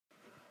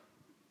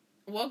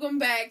Welcome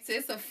back to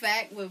It's a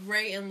Fact with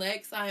Ray and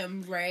Lex. I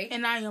am Ray.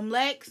 And I am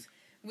Lex.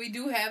 We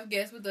do have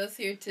guests with us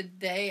here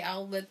today.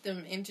 I'll let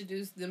them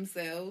introduce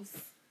themselves.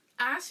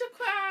 I should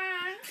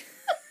cry.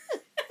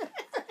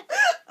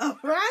 All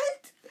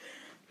right.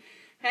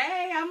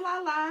 Hey, I'm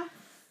Lala.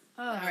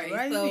 All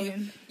right, so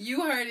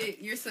you heard it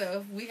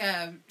yourself. We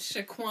have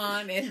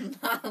Shaquan and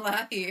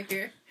Lala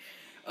here.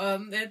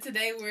 And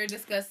today we're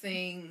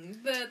discussing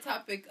the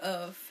topic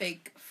of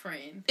fake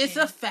friends. It's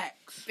a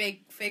fact.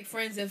 Fake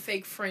friends and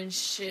fake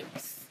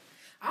friendships.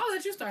 I'll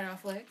let you start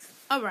off, Lex.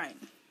 All right.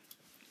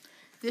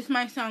 This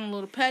might sound a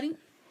little petty,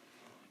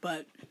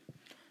 but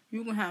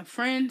you can have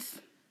friends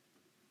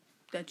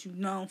that you've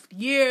known for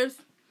years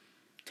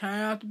turn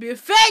out to be a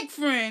fake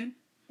friend.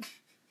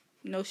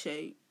 No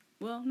shade.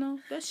 Well, no,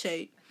 that's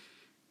shade.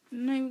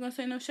 I'm not even gonna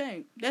say no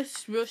shade.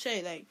 That's real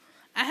shade. Like,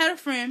 I had a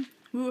friend.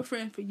 We were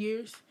friends for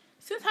years.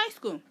 Since high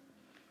school.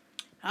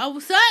 All of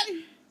a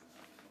sudden,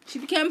 she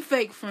became a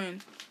fake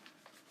friend.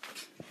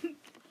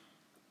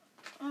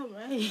 All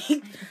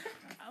right.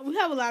 We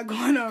have a lot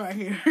going on right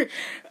here.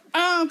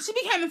 She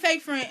became a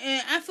fake friend,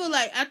 and I feel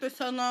like after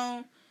so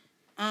long,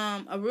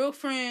 a real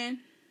friend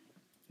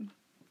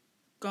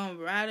gonna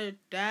rather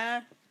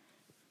die.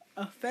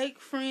 A fake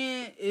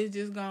friend is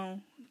just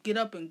gonna get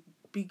up and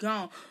be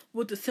gone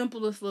with the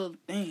simplest little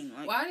thing.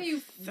 Like, why do you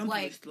feel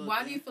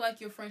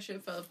like your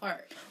friendship fell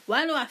apart?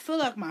 Why do I feel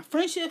like my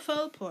friendship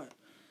fell apart?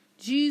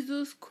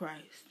 Jesus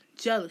Christ.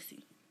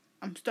 Jealousy.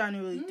 I'm starting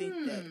to really think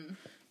that.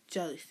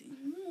 Jealousy.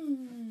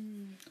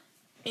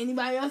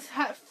 Anybody else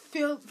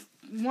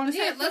want to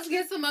say? Yeah, let's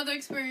get some other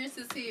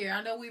experiences here.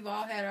 I know we've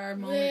all had our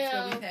moments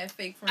where we've had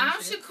fake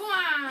friendships. I'm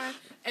Shaquan,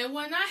 and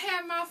when I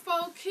had my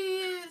 4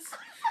 kids,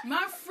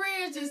 my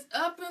friend just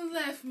up and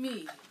left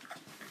me.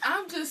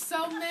 I'm just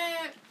so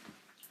mad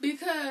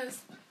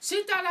because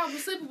she thought I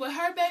was sleeping with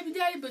her baby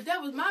daddy, but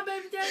that was my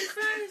baby daddy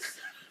first.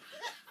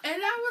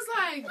 And I was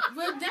like,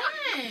 but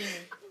dang,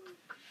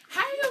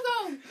 how you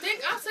gonna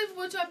think I'm sleeping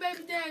with your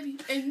baby daddy?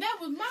 And that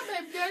was my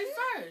baby daddy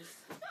first.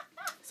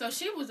 So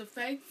she was a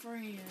fake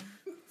friend.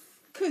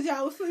 Because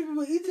y'all was sleeping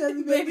with each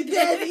other's baby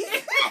daddies.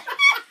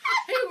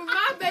 He was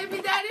my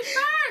baby daddy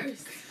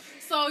first.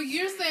 So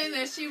you're saying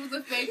that she was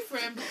a fake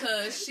friend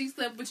because she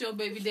slept with your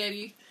baby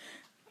daddy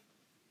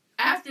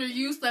after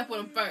you slept with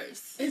him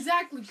first.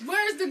 Exactly.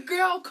 Where's the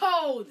girl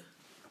code?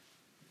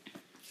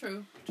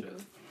 True.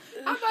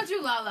 How about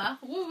you, Lala?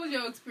 What was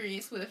your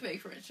experience with a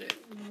fake friendship?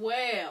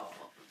 Well,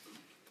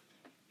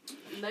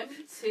 let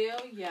me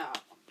tell y'all.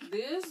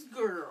 This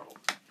girl,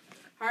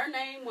 her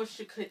name was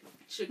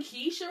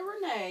Shakisha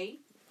Renee.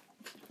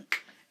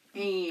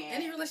 And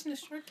any relation to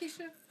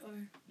Shakisha?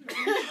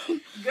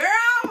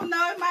 Girl,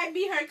 no, it might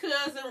be her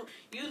cousin,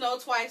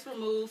 twice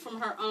removed from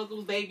her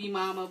uncle's baby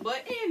mama.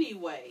 But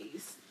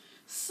anyways,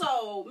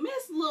 so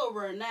Miss Lil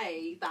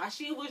Renee thought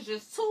she was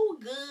just too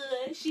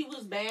good. She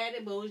was bad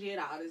and bougie and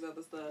all this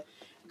other stuff.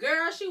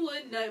 Girl, she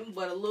wasn't nothing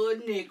but a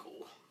little nickel.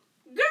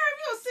 Girl,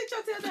 you don't sit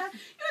your tail down.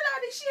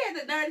 She had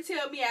the nerve to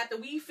tell me after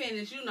we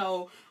finished,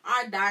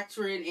 our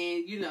doctrine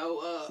and,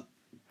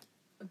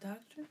 a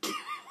doctor?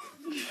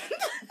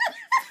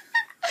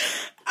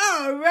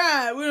 All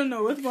right. We don't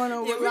know what's going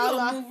on with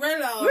Lala. We're going to move right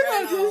along. We're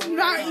going to just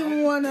not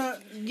even want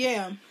to,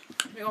 yeah.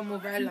 We're going to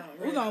move right along.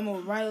 We're going to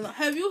move right along.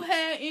 Have you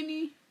had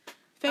any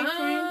fake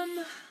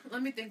friends?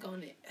 Let me think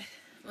on it.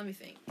 Let me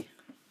think.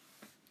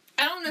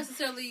 I don't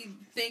necessarily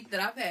think that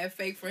I've had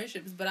fake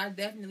friendships, but I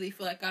definitely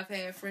feel like I've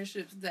had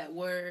friendships that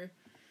were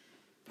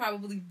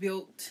probably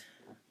built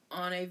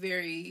on a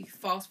very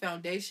false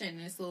foundation,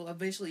 and so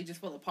eventually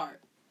just fell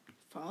apart.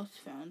 False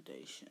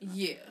foundation.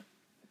 Yeah.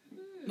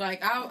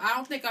 Like, I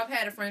don't think I've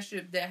had a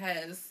friendship that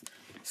has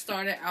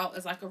started out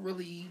as, like, a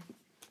really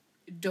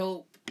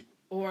dope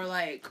or,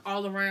 like,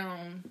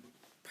 all-around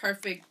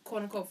perfect,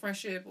 quote-unquote,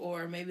 friendship,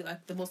 or maybe,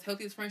 like, the most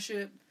healthiest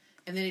friendship,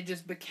 and then it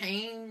just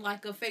became,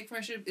 like, a fake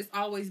friendship. It's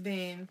always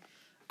been,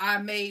 I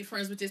made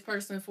friends with this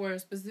person for a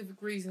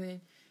specific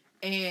reason,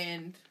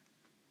 and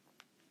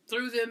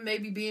through them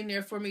maybe being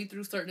there for me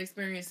through certain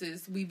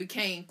experiences, we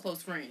became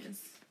close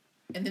friends.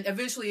 And then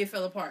eventually it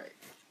fell apart.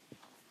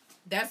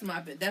 That's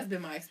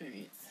been my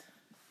experience.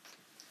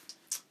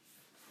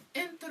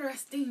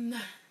 Interesting.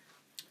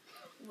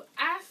 Well,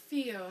 I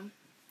feel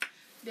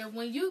that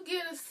when you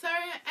get a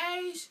certain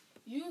age,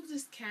 you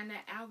just kind of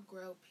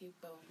outgrow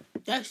people.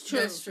 That's true.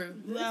 That's true.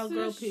 You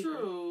outgrow people.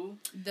 True.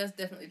 That's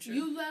definitely true.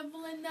 You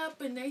leveling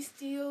up and they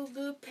still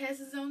little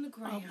peasants on the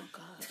ground. Oh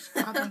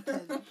my gosh. I've been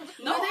telling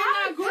you. No, But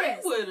I they're agree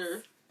not with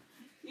her.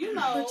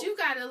 But you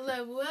gotta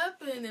level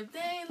up, and if they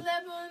ain't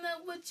leveling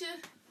up with you,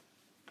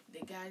 they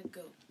gotta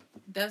go.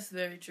 That's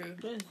very true.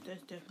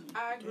 That's definitely.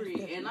 I agree.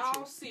 In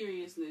all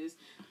seriousness,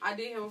 I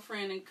did have a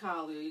friend in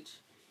college,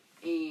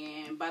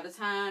 and by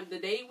the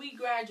day we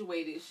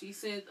graduated, she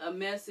sent a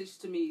message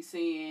to me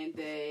saying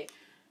that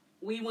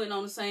we went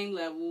on the same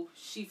level.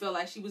 She felt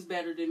like she was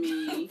better than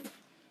me.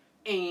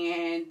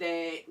 And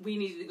that we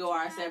needed to go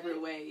our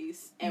separate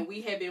ways. And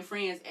we had been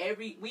friends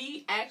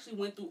we actually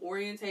went through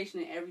orientation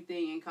and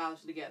everything in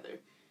college together.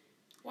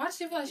 Why did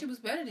she feel like she was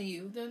better than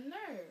you? The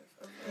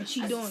nerve. And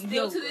she doing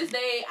Still yoga. to this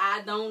day,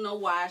 I don't know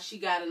why she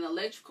got an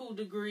electrical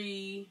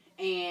degree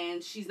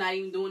and she's not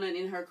even doing it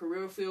in her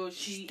career field.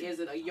 She is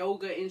a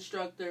yoga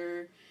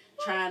instructor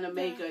trying to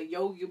make a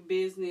yoga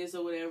business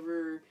or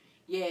whatever.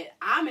 Yet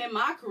I'm in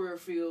my career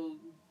field,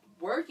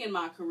 working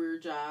my career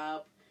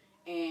job,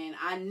 and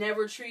I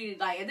never treated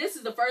like. And this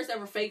is the first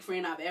ever fake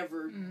friend I've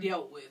ever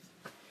dealt with.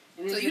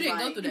 And So it's you just didn't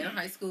go like- through that in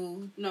high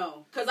school?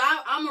 No, because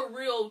I'm a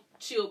real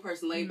chill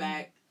person, laid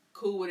back,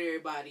 cool with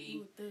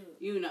everybody.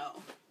 You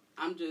know,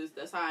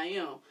 that's how I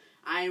am.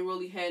 I ain't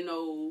really had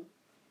no,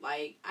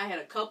 like, I had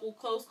a couple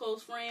close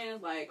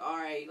friends, like, all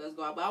right, let's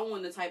go out. But I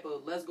wasn't the type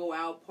of, let's go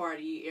out,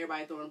 party,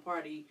 everybody throwing a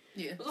party.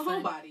 Yeah. I was a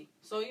homebody.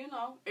 So, you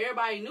know,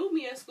 everybody knew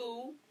me at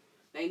school.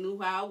 They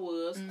knew how I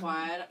was,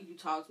 quiet. You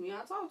talk to me,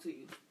 I talk to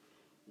you.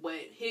 But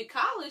hit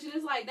college, and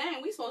it's like,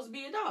 dang, we supposed to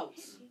be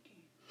adults.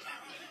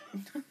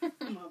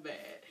 My bad.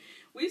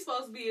 We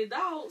supposed to be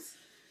adults,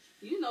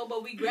 you know,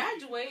 but we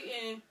graduate,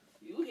 and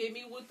you hit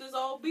me with this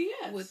old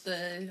BS. With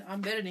the,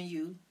 I'm better than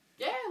you.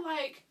 Yeah,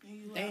 like,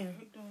 Damn.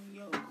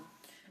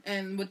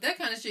 And with that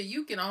kind of shit,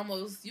 you can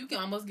almost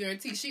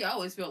guarantee she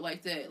always felt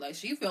like that. Like,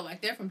 she felt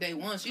like that from day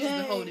one. She just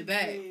been holding it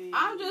back.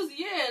 I'm just,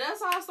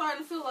 that's how I started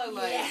to feel like,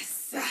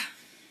 Yes.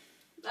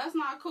 that's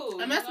not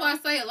cool. And that's why I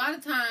say a lot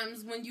of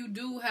times when you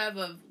do have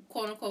a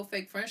quote-unquote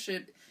fake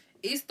friendship,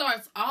 it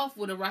starts off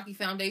with a rocky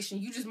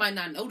foundation. You just might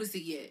not notice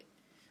it yet.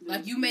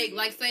 Like, you make,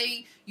 like,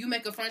 say, you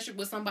make a friendship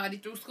with somebody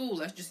through school.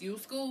 Let's just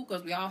use school,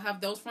 because we all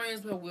have those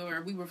friends where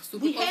we were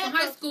super close in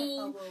high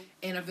school,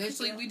 and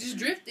eventually we just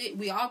drifted.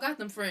 We all got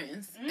them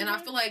friends. And I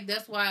feel like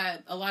that's why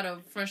a lot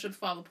of friendships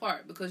fall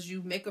apart, because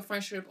you make a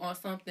friendship on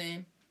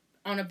something,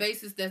 on a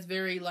basis that's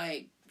very,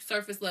 like,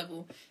 surface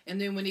level,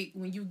 and then when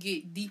you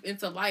get deep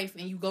into life,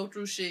 and you go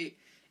through shit,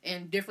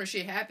 and different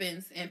shit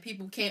happens, and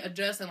people can't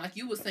adjust, and like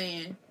you were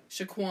saying,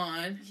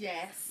 Shaquan,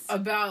 Yes.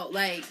 about,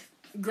 like,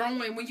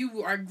 when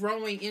you are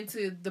growing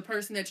into the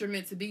person that you're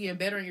meant to be and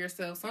bettering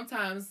yourself,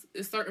 sometimes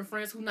it's certain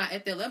friends who not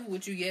at that level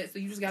with you yet, so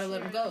you just gotta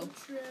let them go.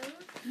 True.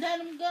 Let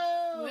them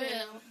go.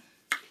 Well,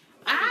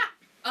 I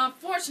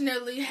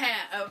unfortunately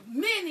had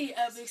many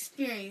of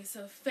experience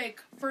of fake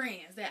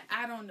friends that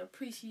I don't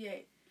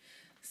appreciate.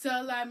 So,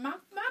 like, my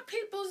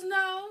peoples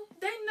know.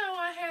 They know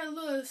I had a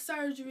little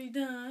surgery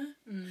done.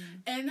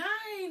 And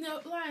I ain't,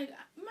 like,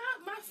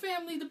 my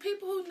family, the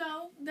people who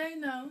know, they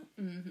know.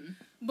 Mm-hmm.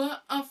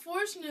 But,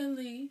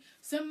 unfortunately,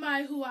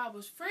 somebody who I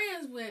was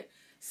friends with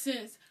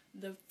since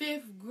the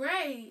 5th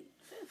grade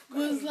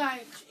was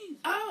like,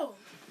 oh,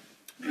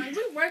 like,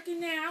 we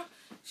working now.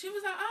 She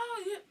was like,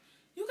 oh,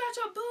 you got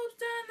your boobs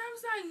done? And I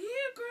was like,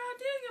 yeah, girl, I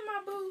did get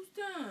my boobs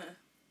done.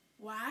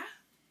 Why?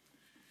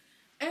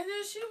 And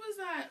then she was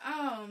like,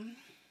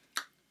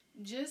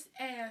 just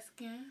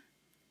asking.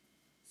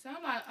 So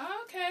I'm like,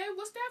 okay,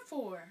 what's that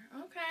for?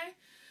 Okay.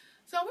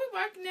 So we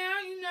working now,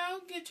 you know,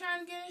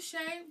 trying to get in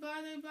shape, blah,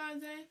 blah,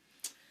 blah.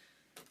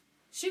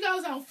 She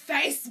goes on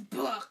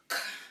Facebook,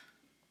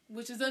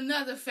 which is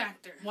another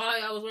factor.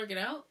 While I was working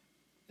out?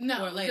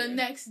 No, Or later? the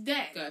next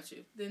day. Got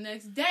you. The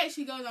next day,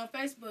 she goes on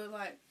Facebook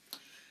like,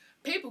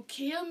 people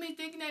kill me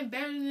thinking they're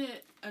better than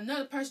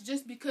another person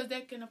just because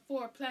they can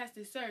afford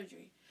plastic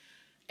surgery.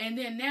 And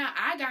then now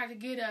I got to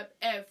get up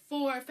at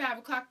 4 or 5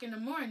 o'clock in the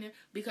morning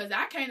because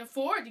I can't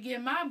afford to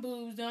get my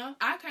boobs done.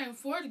 I can't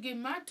afford to get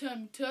my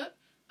tummy tucked.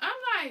 I'm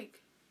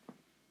like,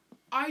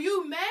 are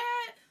you mad?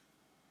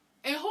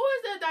 And who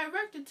is that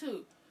directed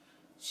to?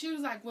 She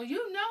was like, well,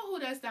 you know who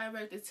that's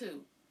directed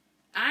to.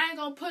 I ain't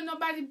gonna put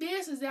nobody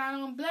business out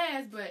on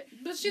blast, but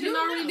But she you done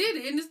already know. did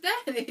it, and it's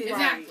that.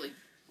 Exactly.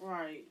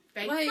 Right.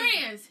 Fake Like-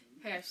 friends.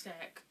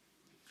 Hashtag.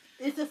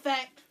 It's a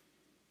fact.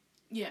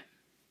 Yeah.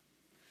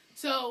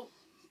 So,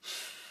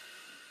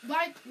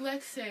 like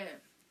Lex said,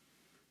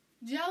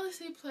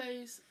 jealousy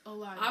plays a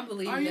lot. I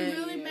believe Are you that,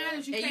 really yeah. mad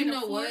that you And can't you know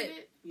afford what?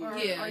 it? Or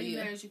Yeah, are you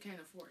yeah. mad that you can't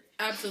afford it?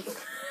 Absolutely.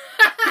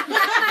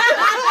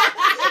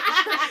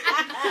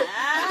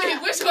 I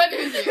mean, which one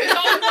is it?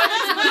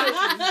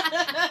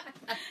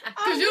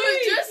 Because you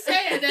was just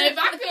saying that if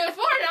I could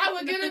afford it, I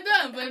would get it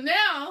done. But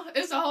now,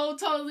 it's a whole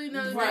totally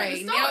another Right.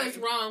 story. Now it's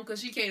wrong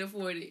because she can't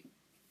afford it.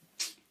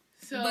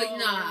 So, But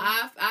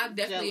nah, I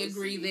definitely Jealousy.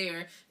 agree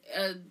there.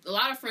 A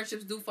lot of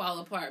friendships do fall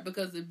apart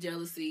because of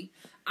jealousy.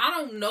 I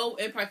don't know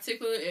in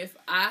particular if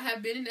I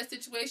have been in that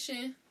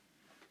situation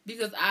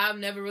because I've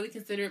never really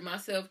considered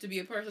myself to be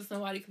a person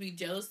somebody could be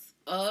jealous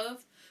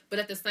of. But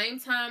at the same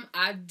time,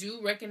 I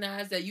do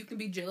recognize that you can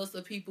be jealous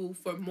of people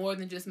for more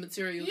than just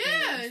material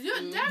yeah, things. you You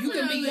can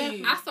definitely.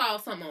 be. I saw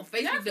something on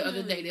Facebook the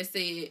other Definitely. day that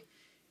said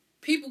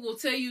people will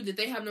tell you that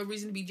they have no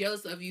reason to be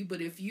jealous of you, but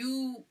if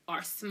you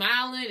are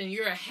smiling and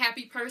you're a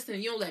happy person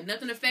and you don't let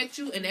nothing affect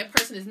you, and that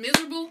person is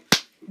miserable,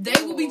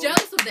 they will be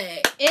jealous of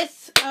that.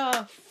 It's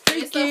a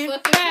freaking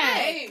fucking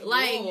fact.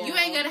 Like, you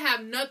ain't gotta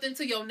have nothing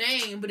to your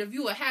name, but if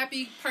you a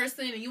happy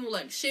person and you won't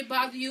let shit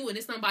bother you, and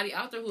there's somebody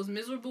out there who's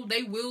miserable,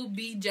 they will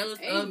be jealous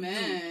of you.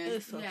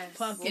 It's a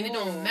fucking And it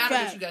don't matter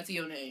what you got to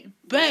your name.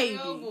 baby.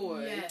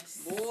 Boy.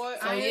 Yes. Boy,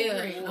 So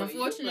yeah, boy,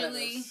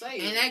 unfortunately,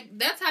 and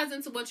that ties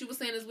into what you were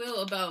saying as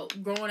well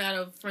about growing out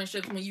of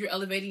friendships when you're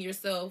elevating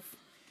yourself.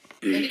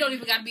 And it don't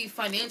even got to be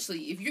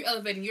financially. If you're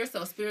elevating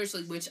yourself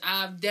spiritually, which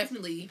I've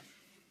definitely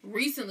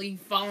recently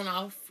fallen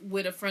off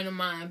with a friend of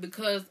mine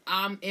because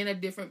I'm in a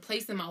different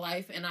place in my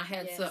life, and I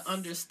had to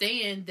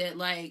understand that,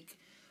 like,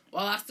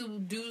 while I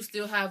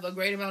still have a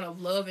great amount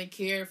of love and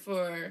care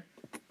for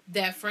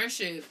that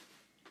friendship,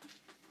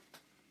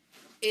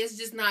 it's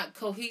just not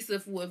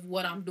cohesive with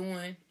what I'm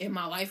doing in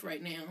my life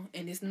right now,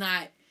 and it's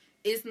not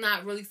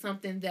really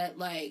something that,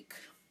 like,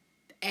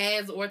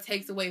 adds or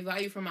takes away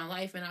value from my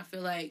life. And I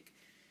feel like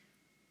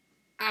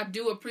I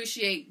do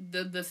appreciate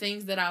the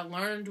things that I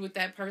learned with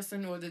that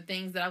person, or the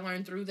things that I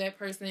learned through that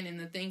person, and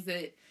the things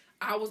that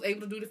I was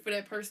able to do for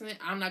that person.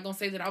 I'm not going to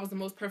say that I was the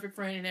most perfect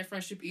friend in that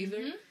friendship either.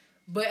 Mm-hmm.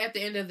 But at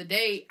the end of the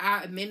day,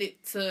 I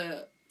admitted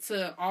to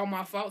all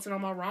my faults and all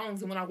my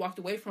wrongs. And when I walked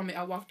away from it,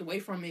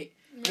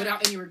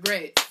 without any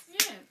regrets.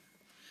 Yeah.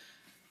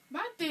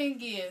 My thing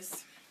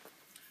is,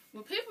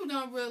 what people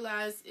don't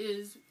realize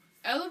is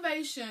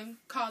elevation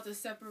causes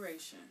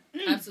separation.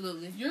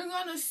 Absolutely. You're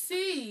going to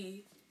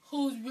see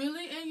who's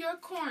really in your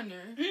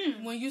corner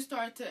when you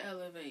start to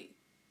elevate.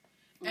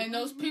 And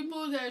those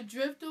people that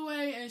drift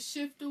away and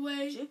shift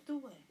away,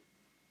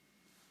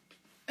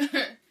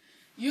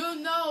 you'll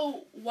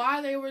know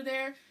why they were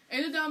there.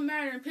 And it don't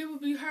matter. And people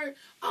be hurt.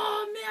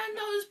 Oh, man, I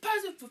know this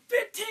person for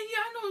 15 years.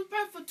 I know this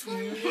person for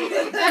 20 years.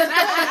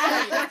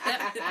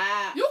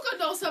 You could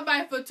know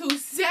somebody for 2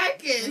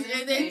 seconds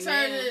and then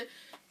turn the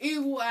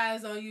evil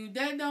eyes on you.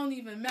 That don't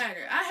even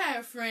matter. I had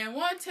a friend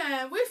one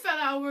time. We fell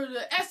out with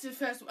the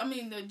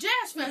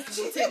Jazz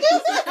Festival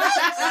tickets.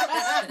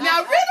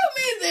 Now, riddle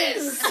me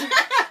this.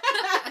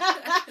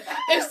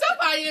 If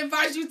somebody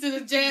invites you to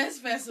the Jazz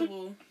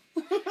Festival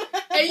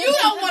and you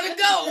don't want to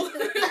go,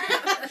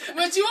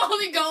 but you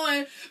only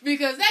going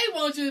because they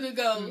want you to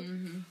go.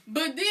 Mm-hmm.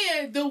 But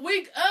then the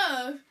week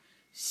of,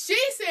 she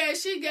said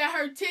she got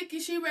her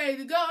ticket, she ready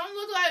to go. I'm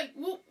looking like,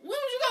 well, when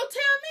was you gonna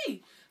tell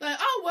me? Like,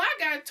 oh, well, I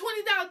got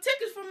 $20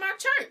 tickets from my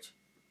church.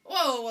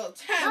 Whoa,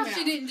 time out.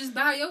 She didn't just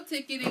buy your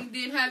ticket and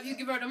then have you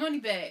give her the money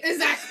back.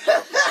 Exactly.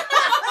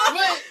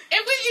 But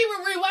if we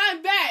even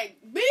rewind back,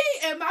 me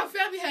and my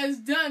family has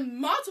done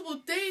multiple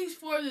things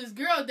for this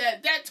girl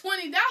that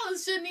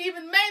 $20 shouldn't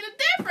even made a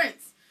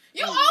difference.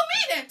 You owe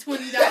me that $20.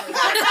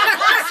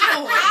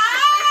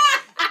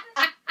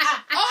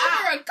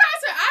 Over a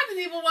concert I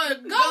didn't even want to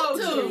go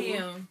to.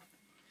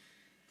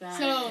 Damn.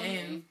 So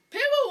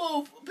people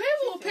will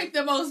pick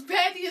the most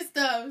pettiest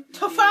stuff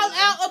to fall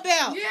out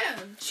about. Yeah.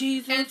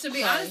 Jesus. And to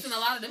be honest, in a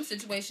lot of them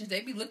situations,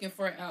 they be looking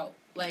for it out.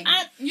 Like,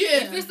 I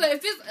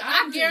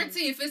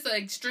guarantee if it's an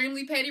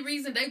extremely petty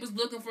reason, they was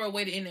looking for a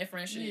way to end that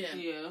friendship.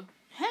 Yeah.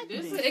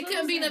 It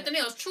couldn't be nothing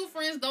else. True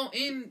friends don't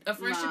end a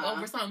friendship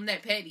over something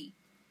that petty.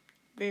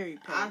 Very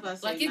petty.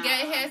 Like, it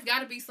has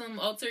got to be some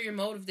ulterior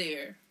motive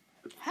there.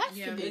 Has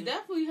to be. It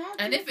definitely has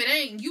to. And if it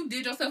ain't, you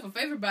did yourself a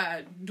favor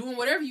by doing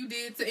whatever you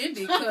did to end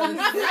it. Because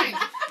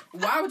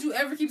why would you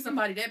ever keep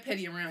somebody that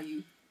petty around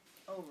you?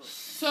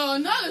 So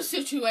another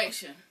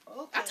situation.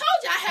 Okay. I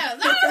told you I had a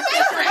lot of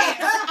fake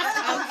friends.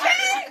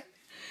 Okay.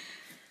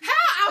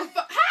 How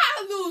I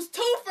lose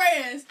 2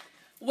 friends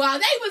while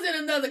they was in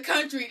another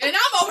country and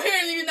I'm over here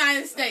in the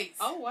United States?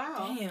 Oh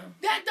wow. Damn.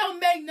 That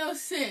don't make no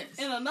sense.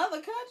 In another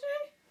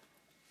country?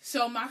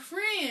 So one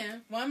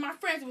of my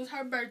friends, it was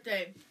her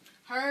birthday.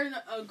 Her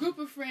and a group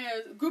of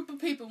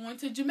people went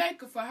to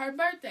Jamaica for her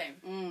birthday.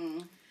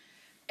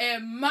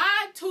 And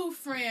my 2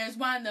 friends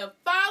wound up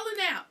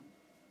falling out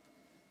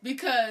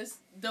because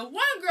the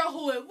one girl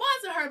who it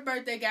wasn't her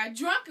birthday got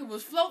drunk and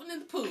was floating in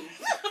the pool.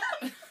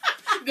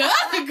 The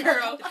other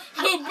girl,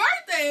 whose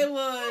birthday it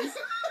was,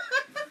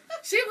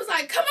 she was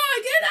like, "Come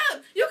on, get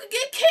up! You can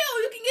get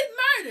killed. You can get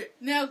murdered."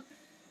 Now,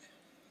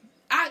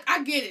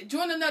 I get it.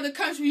 Join another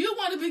country, you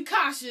want to be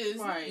cautious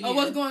of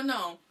what's going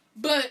on,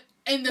 but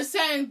in the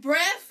same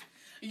breath,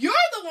 you're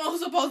the one who's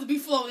supposed to be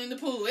floating in the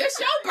pool. It's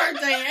your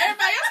birthday, and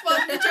everybody else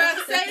supposed to be trying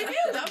to save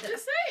you. I'm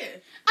just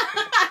saying.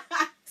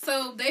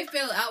 So they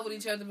fell out with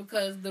each other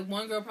because the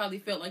one girl probably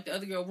felt like the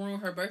other girl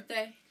ruined her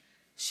birthday?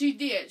 She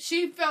did.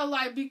 She felt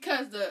like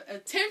because the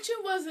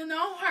attention wasn't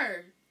on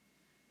her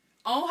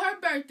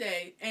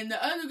birthday, and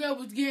the other girl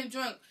was getting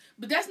drunk.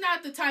 But that's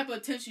not the type of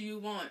attention you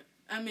want.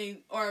 I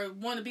mean, or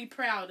want to be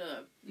proud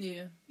of.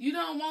 Yeah. You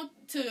don't want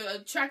to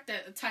attract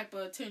that type of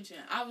attention.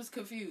 I was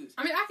confused.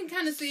 I mean, I can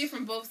kind of see it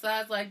from both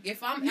sides. Like,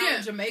 if I'm out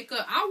in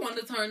Jamaica, I want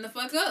to turn the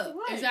fuck up.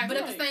 Right. Exactly. But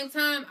at the same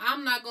time,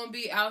 I'm not going to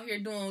be out here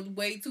doing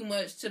way too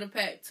much to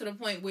the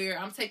point where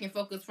I'm taking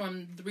focus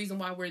from the reason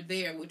why we're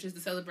there, which is to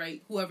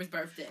celebrate whoever's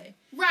birthday.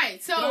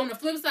 Right. So but on the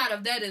flip side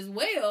of that as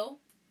well,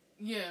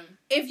 Yeah.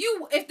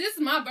 If this is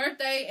my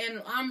birthday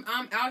and I'm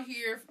out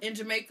here in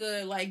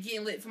Jamaica like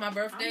getting lit for my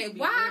birthday, I'm gonna be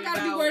why I worried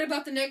gotta be about- worried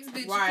about the next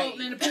bitch Right.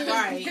 floating in the pool?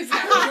 Right.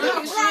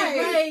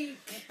 Right.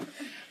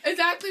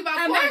 Exactly my As a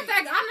point. matter of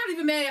fact, I'm not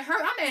even mad at her.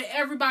 I'm mad at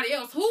everybody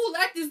else. Who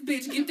let this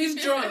bitch get this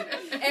drunk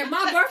at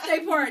my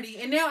birthday party,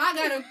 and now I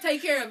gotta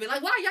take care of it?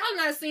 Like, why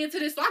y'all not seeing to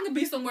this so I can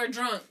be somewhere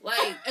drunk?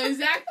 Like,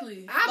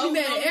 Exactly. I'll be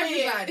mad Low at man.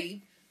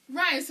 everybody.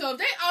 Right, so if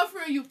they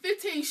offering you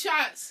 15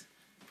 shots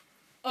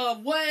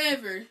of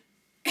whatever,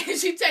 and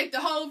she take the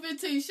whole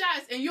 15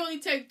 shots, and you only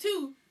take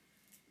 2,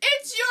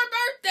 it's your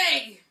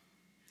birthday.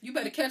 You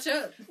better catch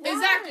up.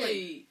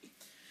 Exactly.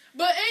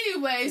 But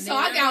anyway, And so then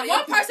I got everybody one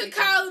else is person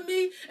taking- calling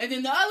me, and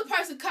then the other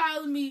person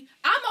calling me.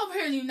 I'm over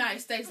here in the United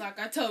States, like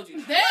I told you.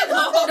 They're in a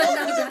whole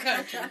other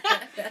country. Like,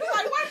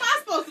 what am I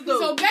supposed to do?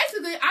 So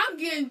basically, I'm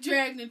getting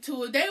dragged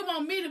into it. They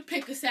want me to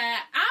pick a side.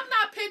 I'm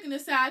not picking a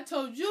side. I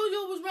told you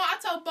was wrong. I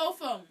told both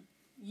of them,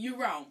 you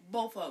wrong,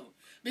 both of them,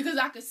 because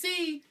I could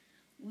see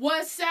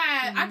what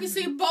side. I could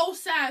see both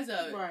sides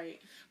of it.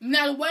 right.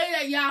 Now the way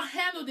that y'all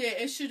handled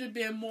it should have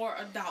been more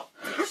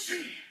adult-ish.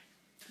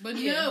 But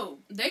no.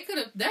 They could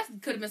have. That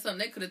could have been something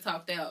they could have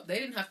talked out. They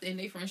didn't have to end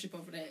their friendship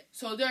over that.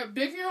 So they're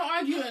bickering,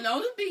 arguing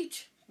on the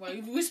beach. Well,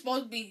 we're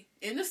supposed to be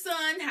in the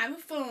sun having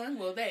fun.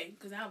 Well,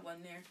 because I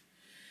wasn't there.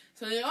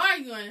 So they're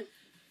arguing.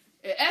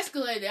 It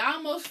escalated. I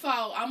almost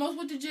fought. I almost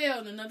went to jail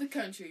in another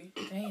country.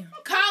 Damn.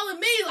 Calling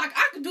me like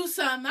I could do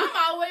something. I'm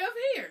all the way up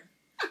here.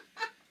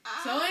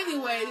 So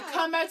anyway, to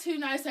come back to the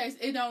United States,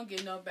 it don't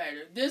get no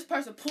better. This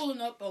person pulling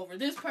up over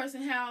this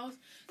person's house.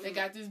 They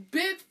got this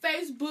big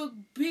Facebook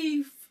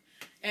beef.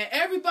 And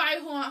everybody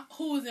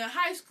who was in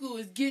high school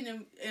is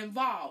getting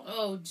involved.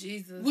 Oh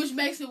Jesus. Which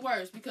makes it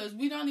worse because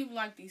we don't even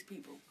like these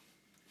people.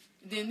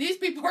 Then these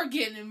people are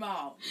getting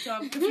involved. So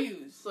I'm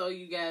confused. So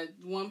you got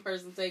one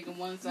person taking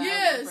one side,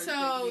 Yeah, one person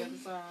so taking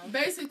the other side.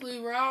 basically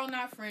we're all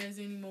not friends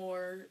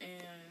anymore.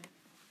 And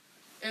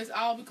it's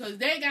all because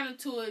they got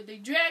into it. They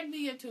dragged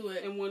me into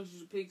it. And wanted you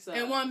to pick sides.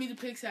 And wanted me to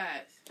pick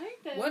sides.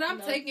 Ain't that What I'm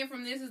nuts? taking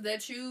from this is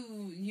that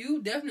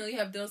you definitely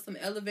have done some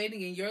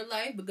elevating in your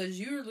life because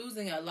you're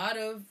losing a lot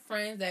of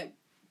friends that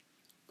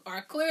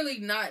are clearly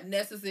not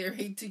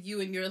necessary to you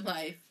in your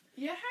life.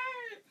 You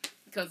heard?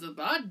 Because a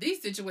lot of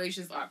these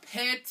situations are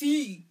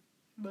petty.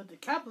 But the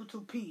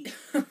capital P.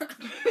 Jesus.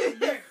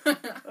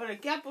 Or the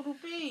capital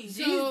P.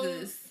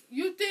 So,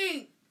 you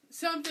think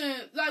something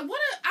like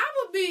what? I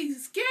would be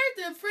scared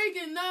to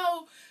freaking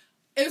know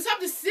if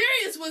something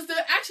serious was to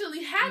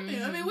actually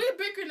happen. I mean, we're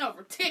bickering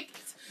over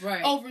tickets,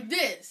 Right. over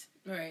this,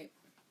 Right.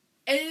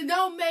 and it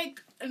don't make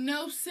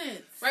no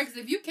sense. Right,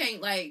 because if you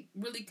can't, like,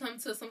 really come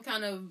to some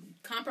kind of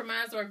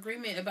compromise or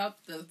agreement about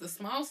the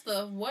small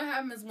stuff, what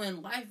happens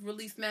when life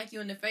really smack you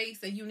in the face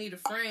and you need a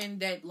friend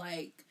that,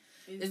 like,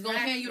 is going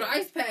to hand you the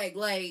ice pack?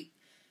 Like,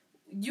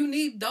 you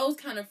need those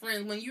kind of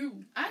friends when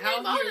you I need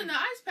out more here. than the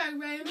ice pack,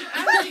 baby.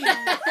 I need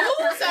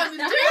food, something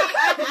to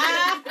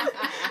drink.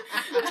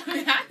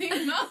 I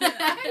need more than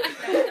ice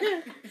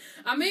pack.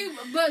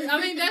 I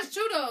mean, that's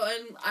true, though.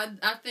 And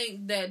I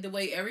think that the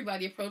way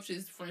everybody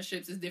approaches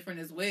friendships is different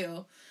as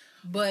well.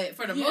 But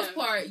for the most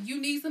part,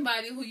 you need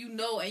somebody who you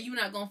know and you're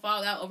not going to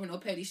fall out over no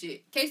petty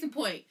shit. Case in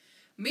point,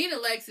 me and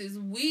Alexis,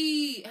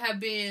 we have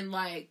been,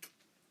 like,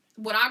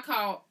 what I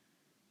call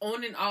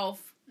on and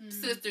off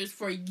sisters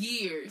for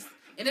years.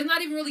 And it's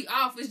not even really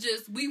off. It's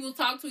just we will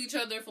talk to each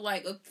other for,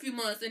 like, a few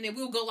months, and then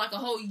we'll go, like, a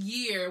whole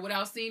year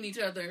without seeing each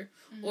other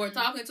or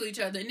talking to each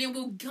other. And then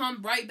we'll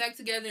come right back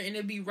together, and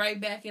it'll be right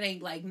back. It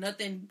ain't, like,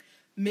 nothing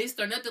missed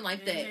or nothing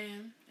like that.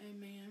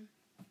 Amen.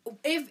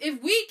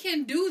 If we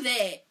can do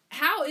that,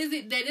 how is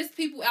it that it's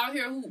people out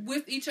here who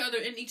with each other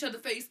in each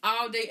other's face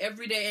all day,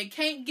 every day, and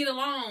can't get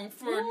along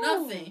for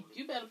nothing?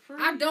 You better prove.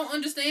 I don't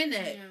understand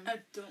that. Yeah. I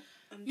don't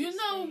understand. You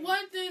know,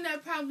 one thing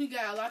that probably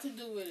got a lot to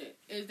do with it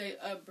is their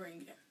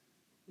upbringing.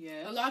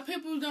 Yeah. A lot of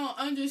people don't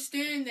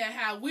understand that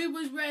how we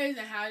was raised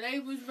and how they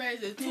was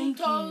raised is two Thinking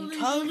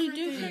totally different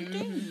different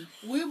things. things.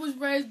 We was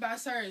raised by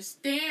certain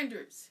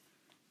standards.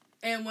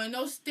 And when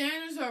those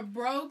standards are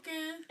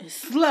broken, It's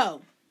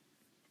slow.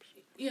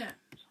 yeah.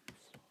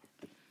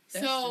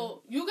 That's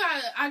So you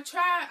gotta. I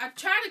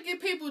try to give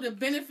people the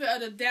benefit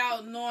of the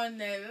doubt, knowing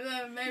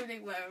that maybe they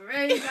weren't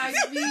raised like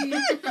me,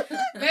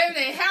 maybe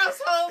their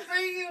household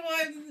freaking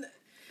wasn't.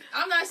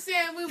 I'm not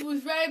saying we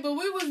was raised, but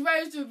we was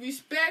raised to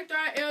respect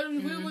our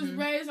elders. We was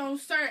raised on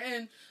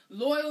certain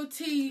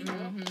loyalty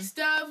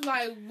stuff.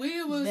 Like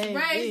we was Baby.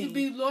 raised to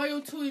be loyal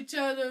to each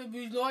other,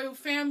 be loyal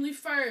family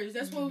first.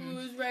 That's what we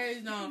was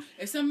raised on.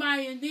 If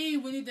somebody in need,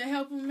 we need to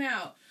help them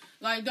out.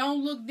 Like,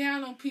 don't look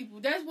down on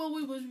people. That's what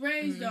we was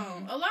raised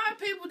on. A lot of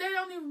people, they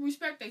don't even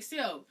respect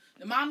themselves.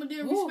 The mama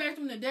didn't respect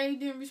them. The daddy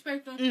didn't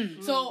respect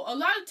them. So, a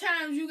lot of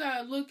times, you got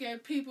to look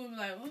at people and be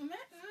like, well, man,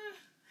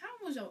 how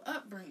was your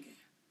upbringing?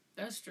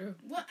 That's true.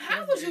 What?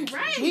 How was you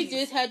raised? We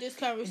just had this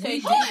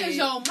conversation. Who is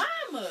your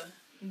mama?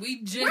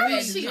 We just Where had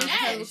is this she at?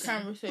 conversation.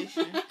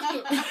 Conversation.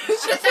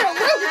 She said,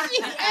 "Where was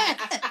she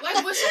at?"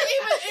 Like, was she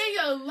even in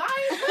your life?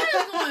 What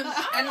is going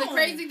on? And the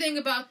crazy thing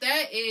about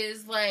that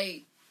is,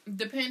 like,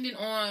 depending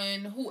on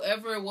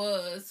whoever it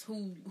was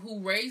who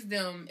raised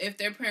them, if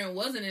their parent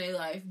wasn't in their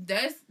life,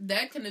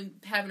 that can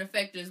have an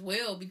effect as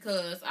well.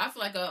 Because I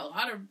feel like a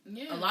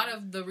lot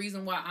of the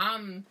reason why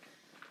I'm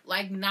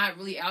like not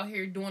really out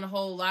here doing a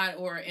whole lot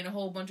or in a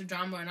whole bunch of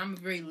drama, and I'm a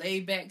very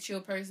laid back,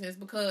 chill person, is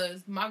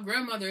because my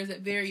grandmother is a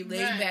very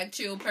laid back,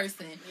 chill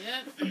person.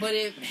 Yep. But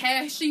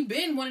had she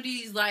been one of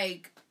these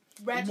like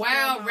ratchet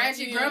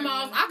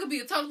grandmas, I could be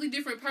a totally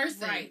different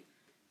person. Right.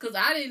 Cause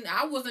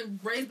I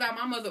wasn't raised by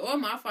my mother or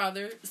my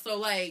father, so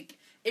like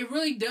it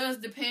really does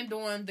depend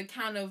on the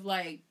kind of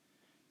like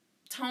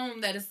tone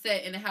that is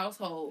set in the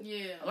household.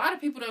 Yeah, a lot of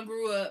people done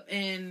grew up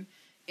and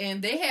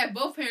they had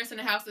both parents in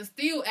the house and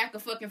still act a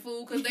fucking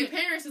fool because their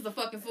parents is a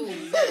fucking fool.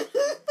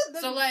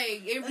 So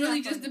like it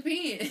really just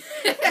depends.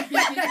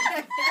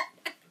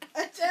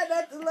 I tried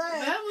not to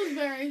laugh. That was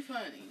very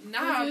funny.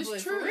 Nah, but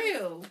true. For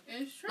real.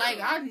 It's true. Like,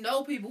 I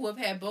know people who have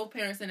had both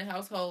parents in the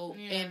household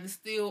and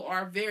still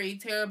are very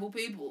terrible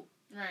people.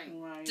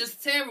 Right.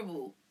 Just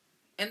terrible.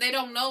 And they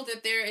don't know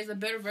that there is a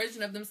better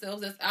version of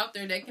themselves that's out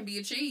there that can be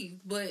achieved.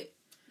 But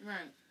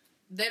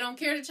they don't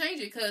care to change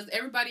it because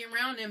everybody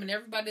around them and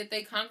everybody that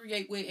they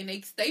congregate with and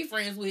they stay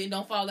friends with and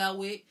don't fall out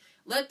with,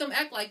 let them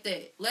act like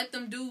that. Let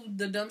them do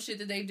the dumb shit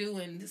that they do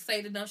and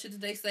say the dumb shit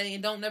that they say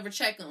and don't never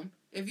check them.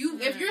 If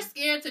you're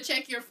scared to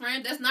check your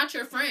friend, that's not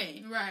your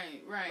friend.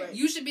 Right.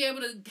 You should be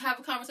able to have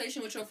a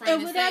conversation with your friend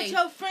and without say,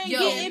 your friend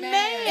getting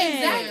mad.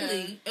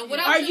 Exactly. And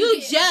without are you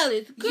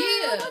jealous? Girl,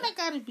 yeah. I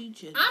gotta be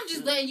jealous. I'm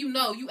just letting you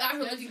know you out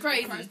here looking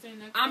crazy.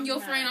 I'm your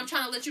friend. I'm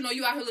trying to let you know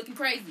you out here looking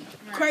crazy.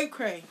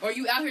 Cray. Or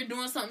you out here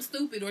doing something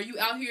stupid. Or you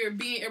out here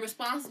being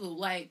irresponsible.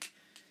 Like,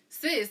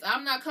 sis,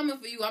 I'm not coming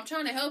for you. I'm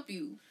trying to help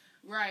you.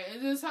 Right.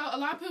 And this how a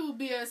lot of people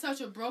be at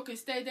such a broken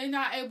state. They're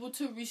not able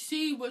to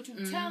receive what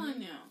you're telling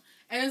them.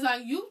 And it's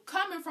like, you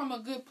coming from a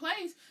good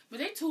place, but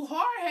they too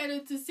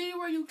hard-headed to see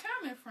where you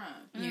coming from.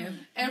 Yeah.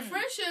 And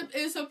friendship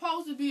is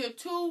supposed to be a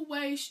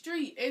two-way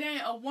street. It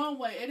ain't a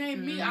one-way. It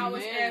ain't me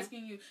always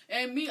asking you.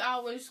 And me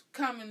always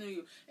coming to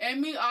you.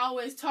 And me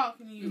always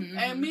talking to you.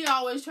 And me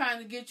always trying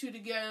to get you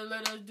together and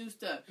let us do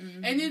stuff.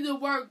 It needs to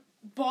work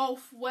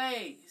both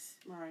ways.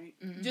 Right.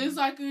 Just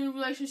like in a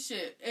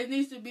relationship. It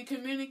needs to be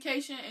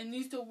communication. It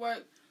needs to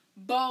work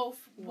both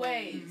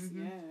ways.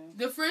 Yeah.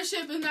 The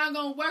friendship is not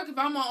gonna work if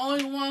I'm the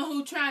only one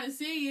who trying to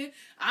see you.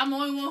 I'm the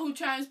only one who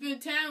trying to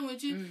spend time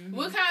with you.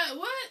 What?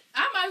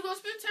 I might as well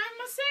spend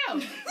time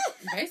myself.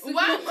 Basically.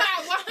 Why am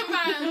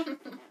I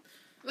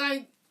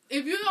like,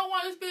 if you don't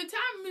want to spend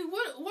time with me,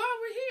 why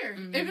are we here?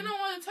 If you don't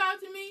want to talk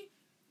to me,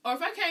 or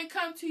if I can't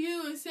come to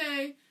you and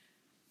say,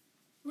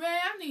 Ray,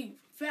 I need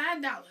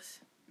 $5.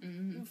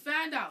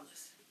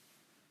 $5.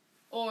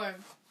 Or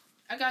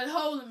I got a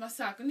hole in my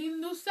sock. I need a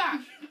new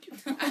sock.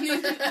 I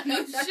need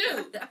a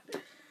shoe.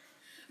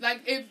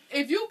 Like,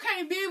 if you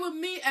can't be with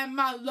me at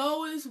my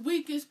lowest,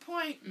 weakest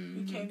point,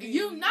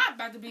 you're not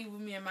about to be with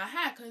me at my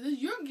high, because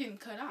you're getting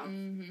cut off.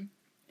 And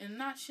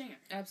not sharing.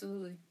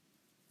 Absolutely.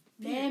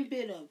 Man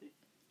bit of it.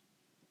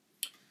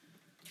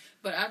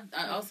 But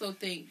I also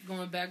think,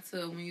 going back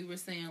to when you were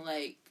saying,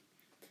 like,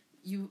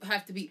 you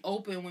have to be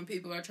open when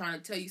people are trying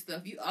to tell you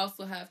stuff. You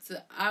also have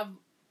to...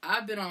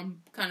 I've been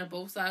on kind of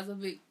both sides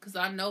of it because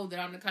I know that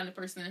I'm the kind of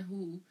person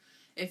who,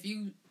 it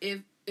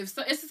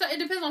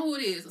depends on who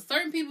it is.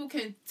 Certain people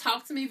can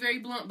talk to me very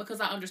blunt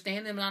because I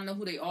understand them and I know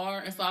who they are,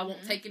 and so I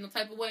won't take it no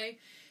type of way.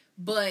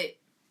 But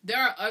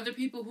there are other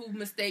people who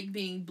mistake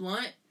being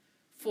blunt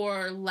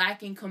for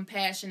lacking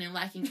compassion and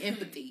lacking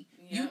empathy.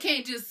 You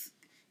can't just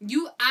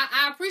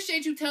I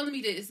appreciate you telling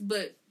me this,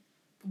 but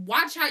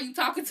watch how you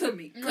talking to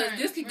me because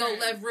this could go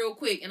left real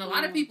quick. And a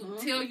lot of people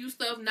tell you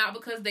stuff not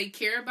because they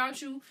care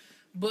about you,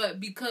 but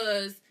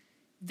because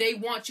they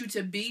want you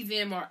to be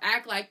them or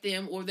act like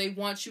them, or they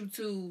want you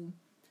to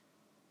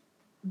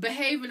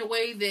behave in a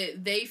way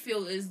that they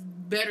feel is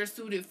better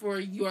suited for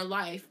your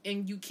life.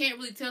 And you can't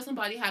really tell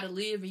somebody how to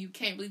live, and you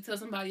can't really tell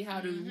somebody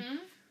how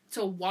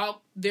to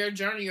walk their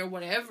journey or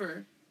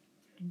whatever.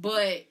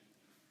 But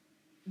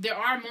there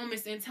are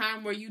moments in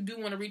time where you do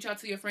want to reach out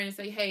to your friend and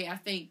say, hey, I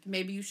think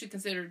maybe you should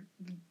consider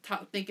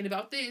thinking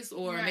about this,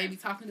 or maybe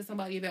talking to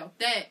somebody about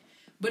that.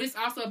 But it's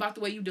also about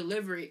the way you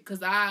deliver it.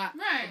 Because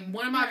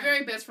one of my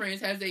very best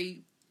friends has a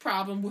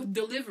problem with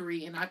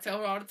delivery. And I tell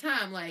her all the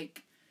time,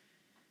 like,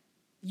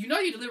 you know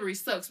your delivery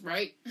sucks,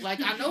 right?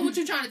 Like, I know what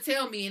you're trying to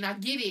tell me, and I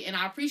get it, and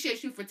I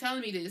appreciate you for telling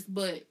me this,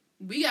 but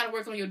we got to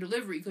work on your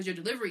delivery because your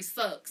delivery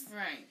sucks.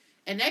 Right.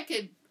 And that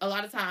could, a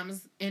lot of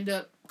times, end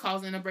up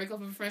causing a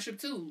breakup of a friendship,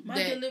 too. My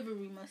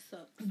delivery must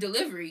suck.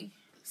 Delivery.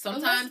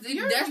 Sometimes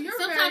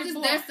it's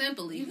that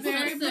simple. You're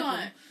very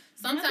blunt.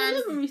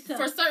 Sometimes,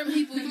 for certain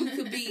people, you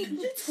could be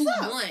too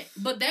blunt.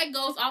 But that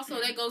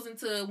goes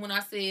into when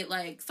I said,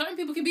 like, certain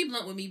people can be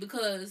blunt with me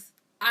because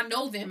I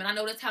know them and I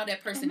know that's how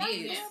that person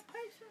is.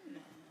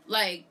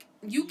 Like,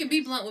 you can be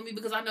blunt with me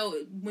because I know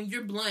when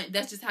you're blunt,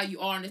 that's just how you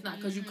are, and it's not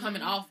because you're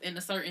coming off in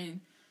a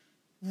certain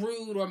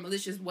rude or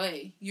malicious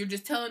way. You're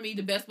just telling me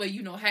the best way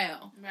you know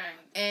how. Right.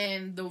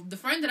 And the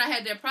friend that I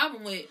had that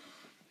problem with,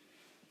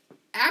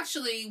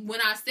 actually, when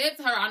I said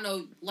to her, I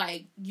know,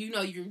 like, you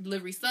know, your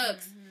delivery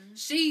sucks.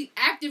 she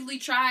actively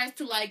tries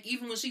to, like,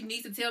 even when she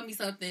needs to tell me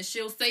something,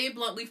 she'll say it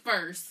bluntly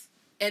first,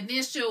 and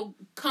then she'll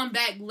come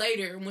back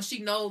later when she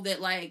knows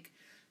that, like,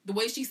 the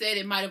way she said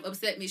it might have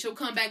upset me. She'll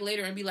come back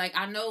later and be like,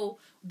 I know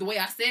the way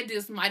I said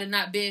this might have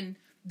not been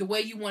the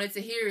way you wanted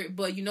to hear it,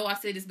 but you know I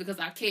said this because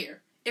I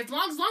care. As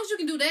long as you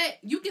can do that,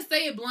 you can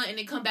say it blunt and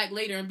then come back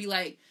later and be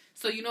like,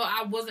 so, you know,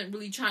 I wasn't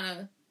really trying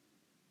to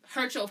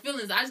hurt your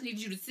feelings. I just need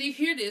you to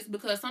hear this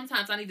because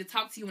sometimes I need to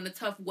talk to you in a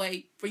tough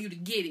way for you to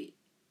get it.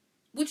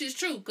 Which is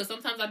true, because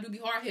sometimes I do be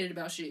hard-headed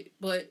about shit,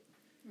 but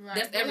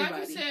that's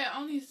everybody. Like you said,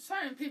 only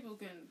certain people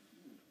can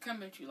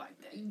come at you like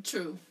that.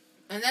 True.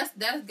 And that's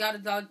got a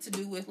lot to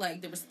do with,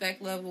 like, the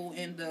respect level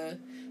and the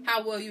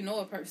how well you know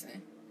a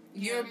person.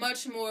 You're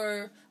much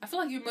more, I feel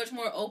like you're much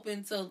more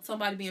open to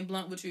somebody being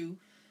blunt with you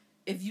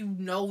if you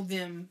know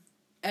them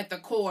at the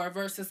core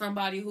versus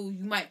somebody who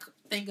you might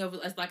think of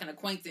as, like, an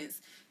acquaintance.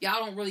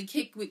 Y'all don't really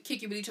kick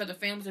it with each other,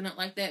 families or nothing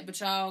like that, but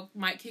y'all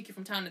might kick it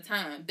from time to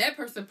time. That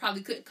person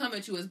probably couldn't come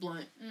at you as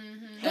blunt.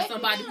 Mm-hmm. That's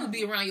somebody who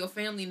be around your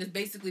family and is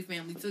basically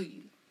family to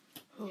you.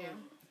 Yeah.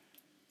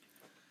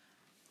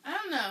 I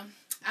don't know.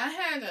 I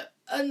had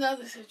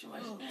another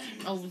situation.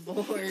 Oh,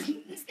 Lord.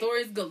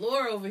 Stories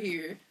galore over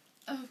here.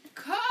 Of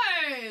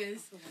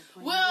course.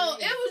 Well,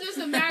 it was just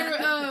a matter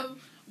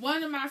of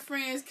one of my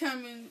friends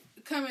coming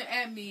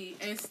at me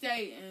and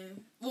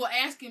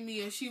asking me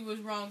if she was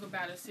wrong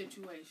about a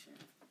situation.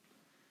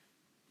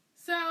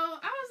 So I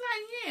was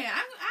like, yeah,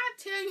 I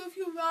tell you if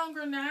you're wrong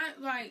or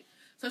not. Like,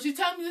 so she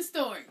told me the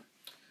story.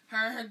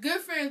 Her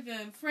good friend's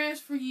been friends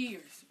for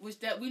years, which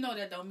that we know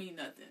that don't mean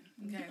nothing.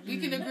 Okay, we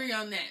can agree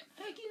on that.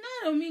 Heck, you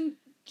know, I mean,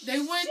 they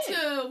went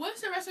to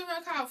what's the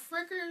restaurant called?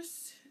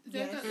 Frickers. Is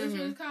that that's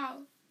what it's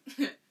called?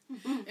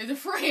 And the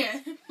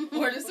friend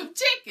ordered some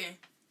chicken,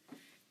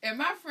 and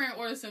my friend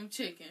ordered some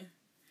chicken,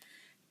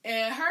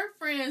 and her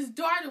friend's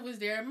daughter was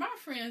there, and my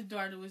friend's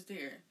daughter was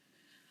there.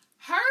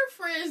 Her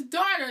friend's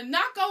daughter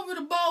knocked over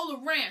the bowl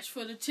of ranch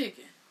for the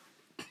chicken.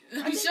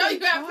 Let me show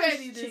you how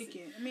petty this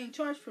is.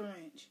 Charge for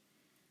ranch.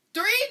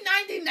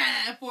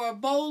 $3.99 for a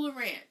bowl of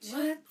ranch.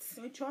 What?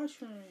 They charge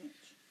for ranch.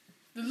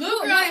 The little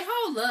girl. Wait,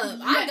 hold up.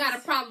 Yes. I got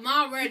a problem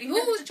already. Who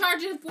was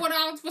charging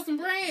 $4 for some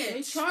ranch?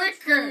 They charge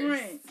for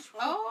ranch.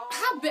 Oh.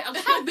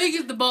 How big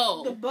is the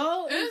bowl? The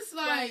bowl is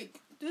like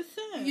the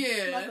same.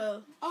 Yeah. Like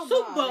a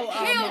Super Bowl.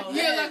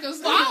 Yeah, like a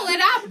I'll let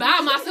I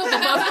buy myself a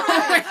bowl of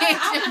ranch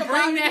and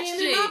bring that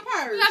shit.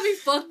 Let me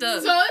fucked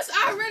up. So it's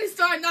already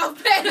starting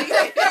off petty.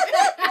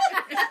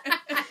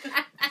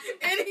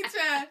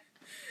 Anytime.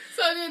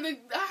 So then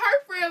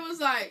her friend was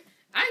like,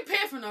 I ain't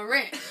paying for no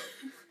ranch.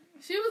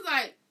 She was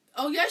like,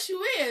 oh, yes,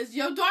 you is.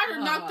 Your daughter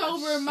knocked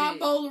over my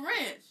bowl of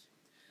ranch.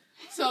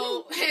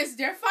 So, hence,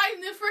 they're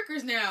fighting the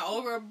Frickers now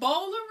over a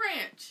bowl of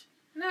ranch.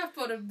 Not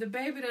for the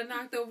baby that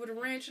knocked over the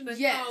ranch in the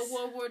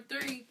World War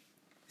III.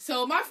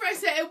 So, my friend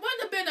said, it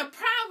wouldn't have been a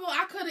problem.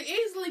 I could have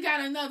easily got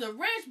another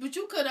ranch, but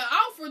you could have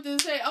offered to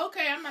say,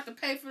 okay, I'm about to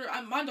pay for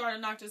my daughter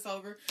knocked us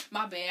over.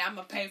 My bad, I'm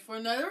going to pay for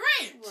another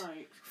ranch.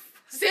 Right.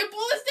 Simple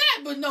as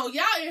that. But no,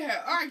 y'all in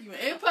here arguing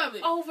in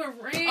public. Over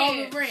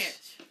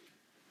ranch.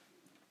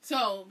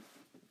 So,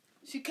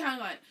 she kind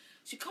of like,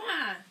 come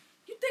on,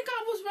 you think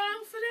I was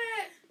wrong for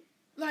that?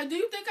 Like, do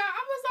you think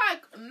I was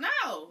like,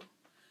 no.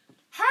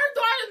 Her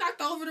daughter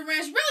knocked over the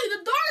ranch. Really,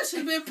 the daughter should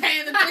have been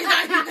paying the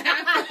 $3.99.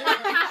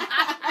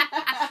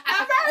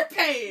 Have her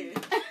paying.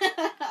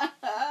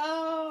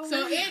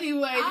 So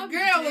anyway, the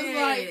girl was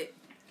like,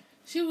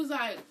 she was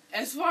like,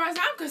 as far as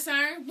I'm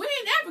concerned, we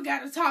ain't never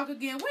got to talk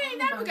again. We ain't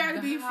never got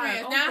to be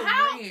friends. Now,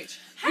 how you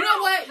know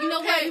what? You know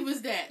what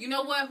was that? You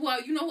know what?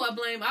 You know who I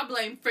blame? I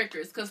blame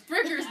Frickers, because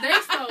Frickers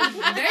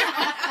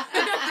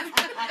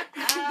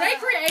they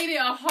created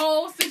a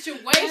whole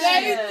situation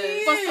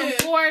for some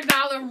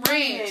 $4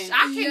 ranch. I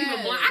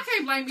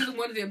can't blame either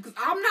one of them, because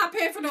I'm not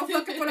paying for no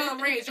fucking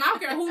 $4 ranch. I don't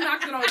care who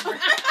knocked it over.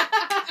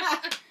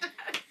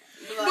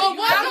 But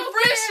was the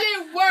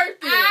friendship worth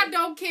it? I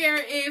don't care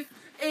if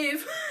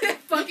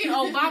fucking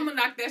Obama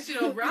knocked that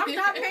shit over. I'm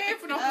not paying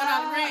for no $4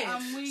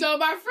 ranch. So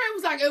my friend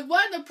was like, it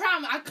wasn't a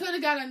problem. I could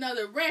have got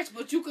another ranch,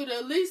 but you could have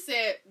at least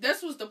said,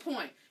 this was the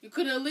point. You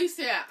could have at least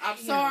said, I'm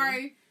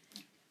sorry.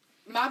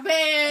 My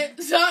bad.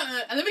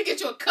 Let me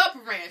get you a cup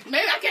of ranch.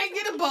 Maybe I can't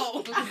get a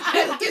bowl.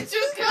 Let me get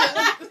you a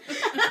cup.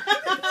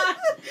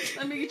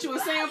 Let me get you a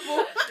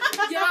sample.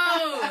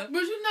 Yo.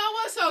 But you know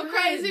what's so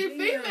crazy?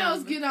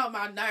 Females get on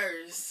my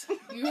nerves.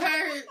 You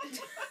heard?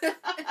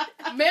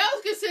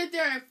 Males can sit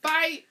there and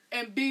fight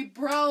and be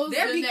bros.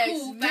 They'll be next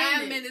cool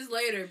 5 minutes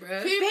later,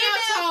 bro. Females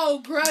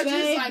hold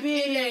grudges like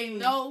it ain't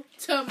no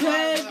tomorrow.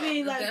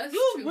 Baby, like, that's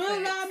you true real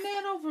facts. live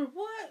mad over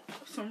what?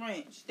 Some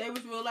ranch. They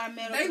was real live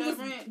mad over the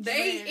ranch.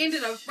 They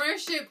ended a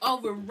friendship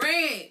over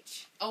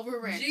ranch. Over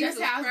ranch. Jesus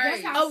that's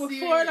Christ. how over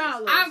serious.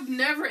 $4. I've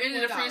never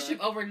ended a $4. friendship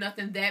over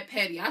nothing that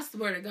petty. I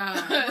swear to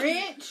God.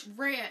 Ranch?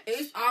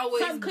 It's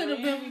always Something could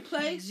have been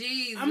replaced.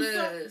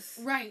 Jesus.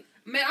 Right.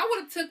 Man, I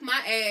would have took my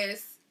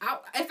ass.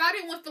 If I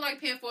didn't want to feel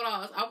like paying $4,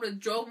 I would have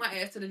drove my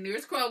ass to the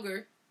nearest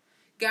Kroger,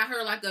 got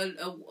her like a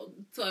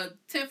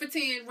 10 for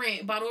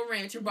 10 bottle of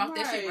ranch and brought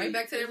that shit right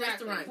back to the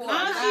restaurant. For All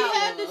an she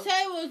had hour. to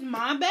say was,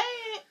 my bad.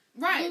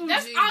 Right. Oh,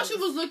 That's Jesus. all she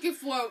was looking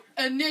for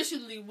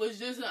initially was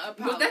just an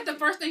apology. Was that the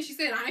first thing she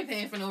said? I ain't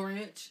paying for no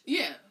ranch.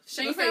 Yeah.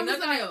 She ain't My say friend was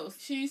nothing else.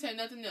 She ain't say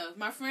nothing else.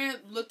 My friend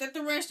looked at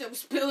the ranch that was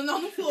spilling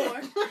on the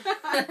floor.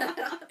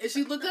 And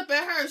she looked up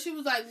at her. She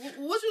was like,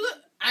 what you look?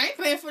 I ain't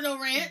paying for no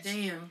ranch.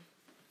 Damn.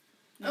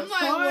 I'm No like,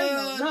 card,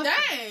 well, no nothing.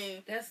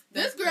 dang. That's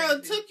This girl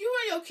crazy. took you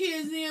and your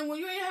kids in when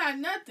you ain't had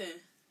nothing.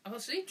 Oh,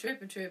 she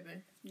tripping.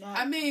 Now,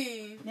 I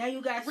mean, now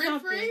you got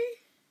rent something.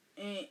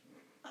 free.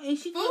 And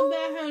she couldn't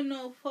buy her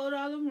no $4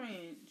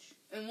 ranch.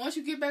 And once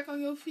you get back on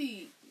your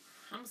feet.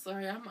 I'm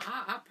sorry. I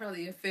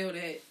probably have failed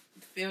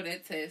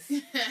that test.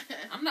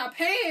 I'm not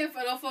paying for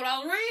no $4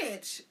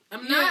 ranch.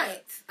 I'm not.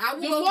 I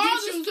will The go moral get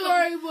of you the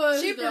story was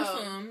some cheaper though,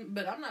 some,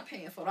 but I'm not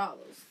paying $4.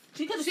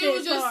 She could have she said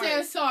was just sorry.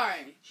 saying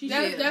sorry. She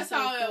did. That's Said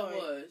all sorry.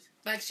 it was.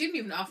 Like she didn't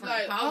even offer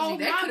Like, an apology. oh,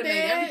 That my could have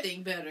made bad.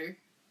 everything better.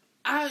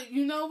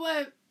 You know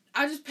what?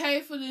 I just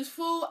paid for this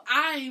food.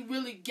 I ain't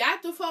really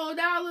got the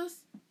 $4.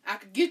 I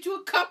could get you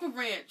a cup of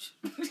ranch.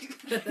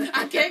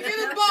 I can't get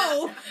a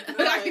bowl,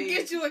 but I can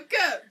get you a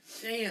cup.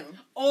 Damn.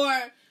 Or,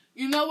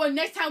 you know what?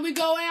 Next time we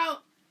go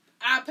out,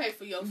 I'll pay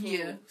for your food.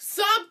 Yeah.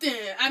 Something.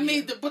 I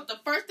mean, Yeah. but the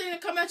first thing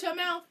that come out your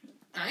mouth,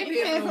 I ain't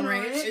paying for no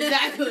ranch.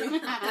 exactly.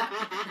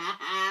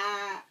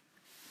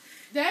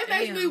 That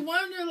makes Damn. me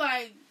wonder,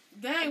 like,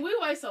 dang, we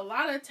waste a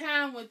lot of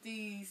time with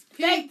these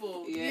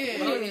people. Yeah,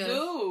 Oh, we yeah.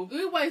 do.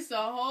 We waste a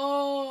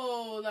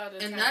whole lot of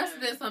time. And that's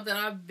been something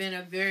I've been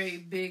a very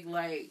big,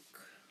 like,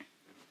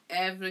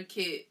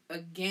 advocate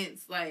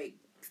against. Like,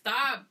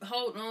 stop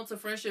holding on to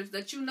friendships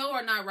that you know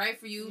are not right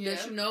for you, that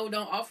Yeah. you know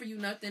don't offer you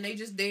nothing. They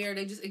just there.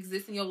 They just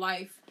exist in your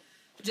life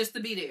just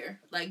to be there.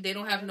 Like, they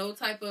don't have no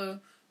type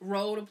of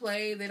role to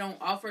play. They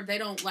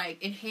don't,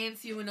 like,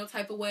 enhance you in no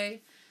type of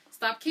way.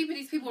 Stop keeping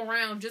these people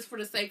around just for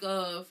the sake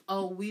of,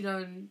 oh, we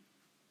done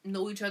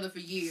know each other for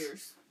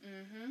years.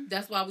 Mm-hmm.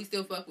 That's why we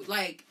still fuck with.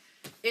 Like,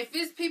 if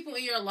it's people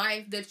in your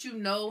life that you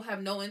know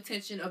have no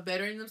intention of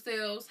bettering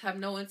themselves, have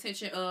no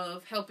intention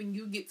of helping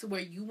you get to where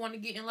you want to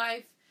get in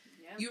life,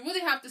 Yeah. you really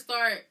have to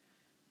start,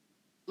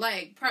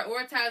 like,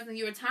 prioritizing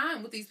your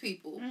time with these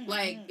people. Mm-hmm.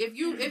 Like, if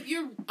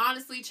you're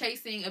honestly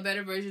chasing a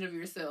better version of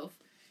yourself,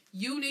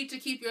 you need to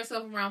keep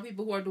yourself around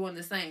people who are doing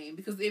the same.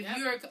 Because if Yep.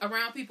 you're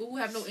around people who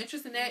have no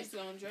interest in that, It's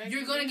gonna drag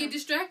you're you gonna down. get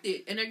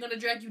distracted, and they're gonna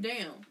drag you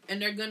down,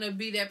 and they're gonna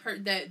be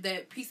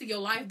that piece of your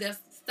life that's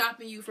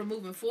stopping you from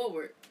moving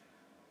forward.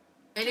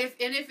 And if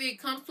it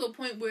comes to a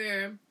point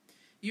where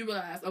you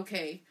realize,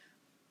 okay,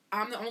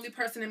 I'm the only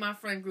person in my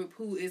friend group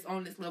who is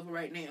on this level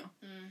right now.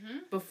 Mm-hmm.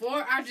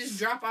 Before I just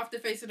drop off the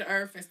face of the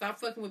earth and stop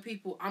fucking with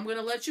people, I'm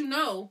gonna let you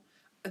know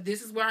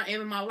this is where I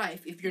am in my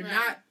life. If you're Right.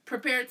 not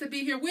prepared to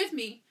be here with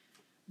me,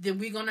 then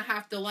we're gonna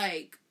have to,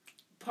 like,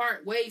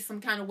 part ways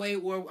some kind of way,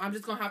 or I'm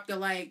just gonna have to,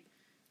 like,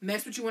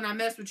 mess with you when I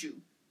mess with you.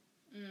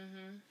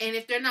 Mm-hmm. And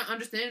if they're not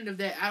understanding of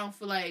that, I don't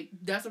feel like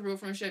that's a real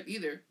friendship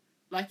either.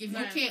 Like, if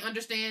Right. you can't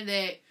understand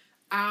that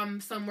I'm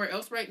somewhere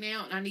else right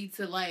now and I need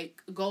to,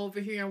 like, go over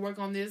here and work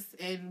on this,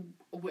 and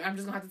I'm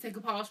just gonna have to take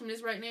a pause from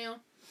this right now,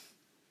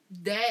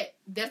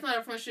 that's not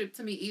a friendship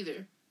to me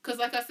either. Because,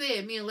 like I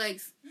said, me and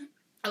Lex,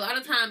 a lot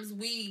of times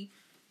we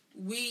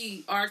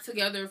are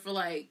together for,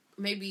 like,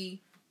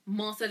 maybe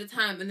months at a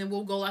time, and then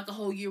we'll go like a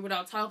whole year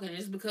without talking.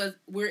 It's because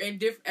we're in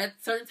at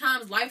certain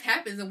times life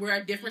happens, and we're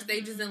at different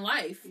stages in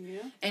life. Yeah.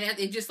 And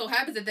it just so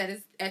happens that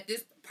is at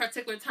this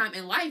particular time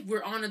in life,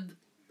 we're on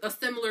a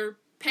similar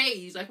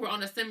page, like we're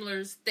on a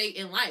similar state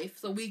in life,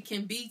 so we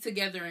can be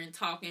together and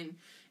talk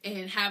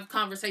and have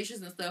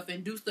conversations and stuff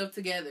and do stuff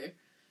together.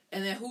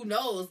 And then who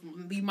knows,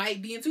 we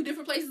might be in two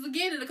different places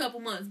again in a couple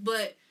months,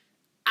 but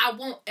I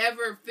won't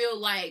ever feel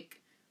like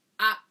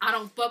I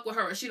don't fuck with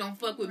her or she don't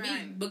fuck with me,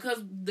 Right.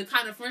 because the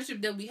kind of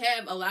friendship that we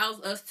have allows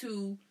us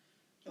to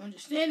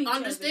Understand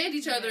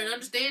each other Yeah. and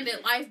understand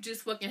that life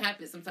just fucking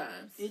happens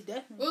sometimes. It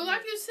definitely. Well,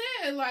 like you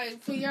said,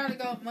 like, for y'all to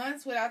go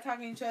months without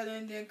talking to each other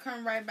and then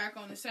come right back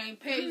on the same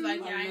page,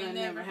 like, yeah, ain't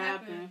never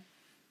happened.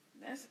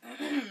 That's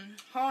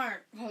hard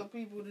for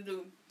people to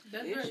do.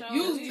 That's It right.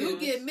 shows. You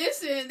get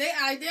missing, they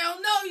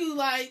don't know you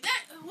like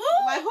that. Woo!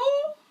 Like who?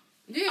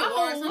 Yeah,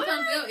 Oh, or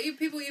sometimes what?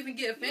 people even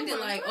get offended, Oh,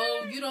 like,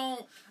 what? oh, you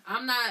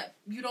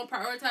don't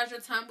prioritize your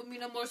time with me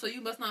no more, so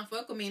you must not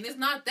fuck with me. And it's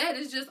not that.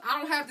 It's just I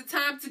don't have the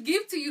time to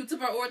give to you to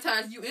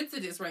prioritize you into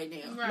this right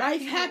now. Right. Life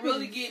People happens.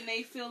 really getting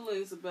their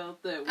feelings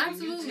about that when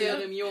Absolutely. you tell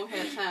them you don't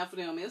have time for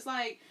them. It's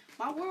like,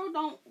 my world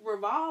don't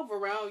revolve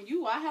around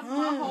you. I have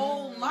my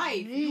whole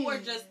life. You are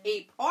just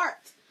a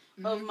part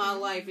of my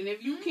life. And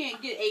if you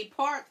can't get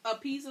a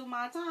piece of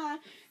my time,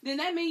 then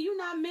that means you're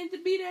not meant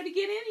to be there to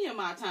get any of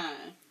my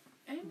time.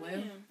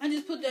 Amen. I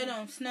just put that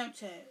on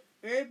Snapchat.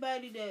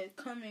 Everybody that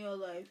come in your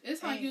life.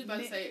 It's like ain't you was about to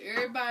meant- say,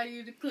 everybody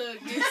in the club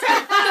gets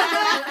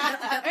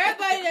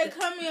Everybody that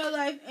come in your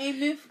life ain't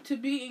meant to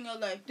be in your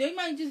life. They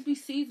might just be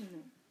seasonal.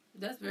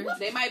 That's very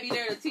They might be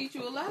there to teach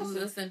you a lesson.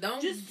 Listen,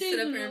 don't Just sit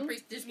up here seasonal. and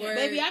preach this Yeah, word.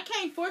 baby, I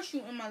can't force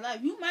you in my life.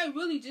 You might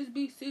really just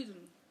be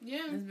seasonal.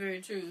 Yeah. That's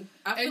very true.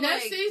 I feel And that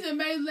like season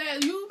may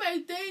last. You may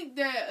think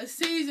that a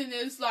season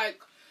is like,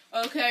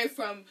 okay,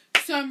 from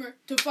summer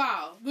to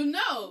fall. But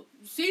no,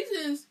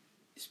 seasons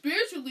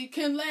spiritually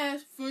can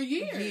last for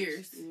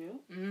years.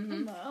 Yeah.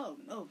 Mm-hmm. No,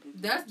 no.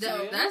 That's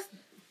So- that's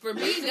for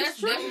me. That's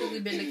definitely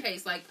been the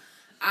case. Like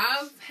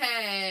I've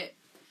had,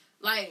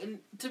 like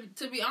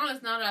to be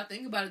honest, now that I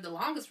think about it, the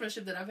longest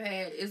friendship that I've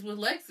had is with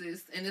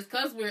Lexus, and it's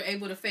because we're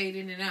able to fade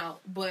in and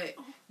out. But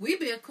we've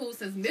been cool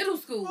since middle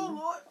school. Oh,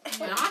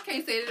 Lord. And I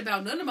can't say that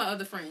about none of my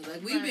other friends.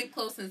 Like we've been Right.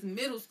 close since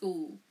middle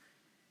school,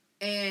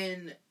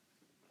 and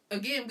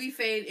again we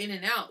fade in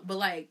and out. But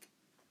like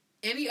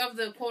any of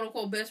the quote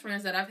unquote best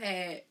friends that I've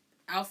had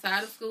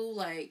outside of school,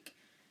 like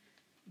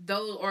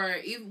those, or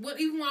even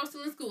when I was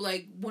still in school,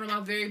 like one of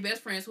my very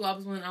best friends who I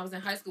was when I was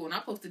in high school, and I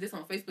posted this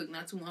on Facebook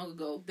not too long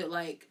ago, that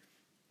like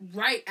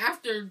right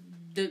after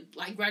the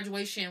like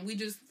graduation, we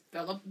just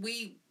fell up.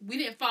 We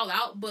didn't fall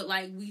out, but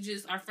like we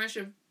just, our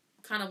friendship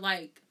kind of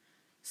like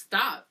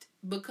stopped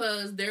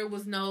because there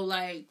was no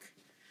like,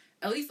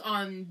 at least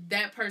on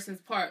that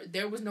person's part,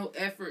 there was no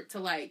effort to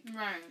like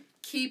Right.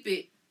 keep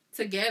it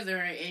together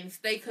and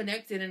stay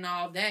connected and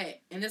all that.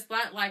 And it's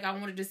not like I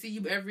wanted to see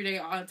you every day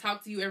or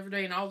talk to you every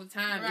day and all the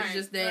time. Right. It's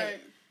just that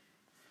Right.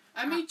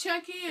 I mean,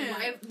 check in.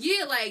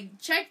 like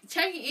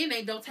checking in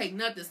ain't don't take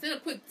nothing. Send a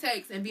quick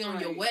text and be on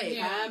your Right. way.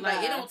 Yeah.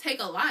 Like it don't take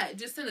a lot.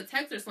 Just send a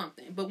text or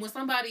something. But when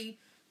somebody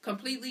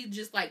completely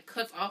just like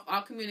cuts off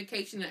all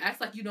communication and acts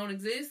like you don't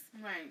exist,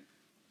 Right.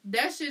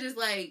 that shit is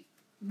like,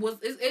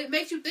 it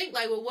makes you think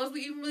like, well, was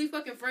we even really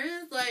fucking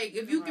friends? Like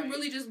if you can Right.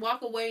 really just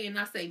walk away and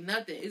not say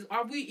nothing,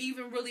 are we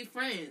even really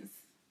friends?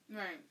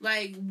 Right.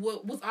 Like,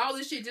 what was all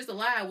this shit just a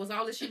lie? Was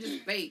all this shit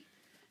just fake?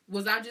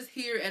 Was I just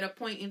here at a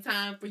point in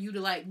time for you to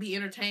like be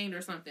entertained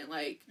or something?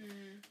 Like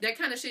that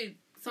kind of shit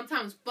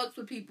sometimes fucks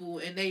with people,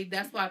 and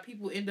that's why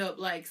people end up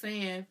like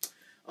saying,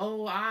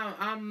 "Oh, I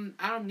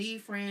don't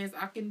need friends.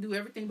 I can do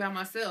everything by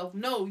myself."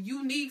 No,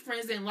 you need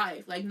friends in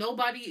life. Like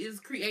nobody is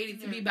created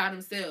to be by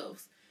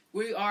themselves.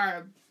 We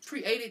are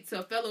created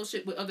to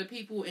fellowship with other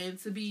people and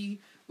to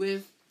be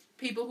with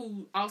people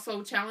who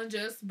also challenge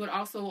us, but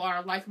also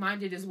are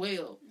like-minded as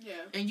well. Yeah.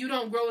 And you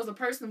don't grow as a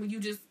person when you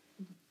just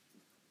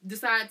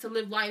decide to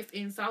live life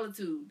in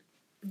solitude.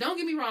 Don't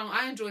get me wrong,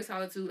 I enjoy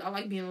solitude. I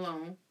like being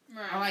alone.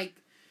 Right. I like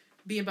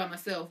being by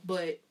myself,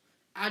 but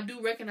I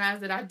do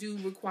recognize that I do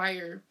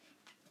require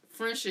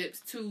friendships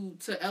to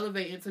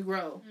elevate and to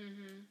grow.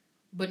 Mm-hmm.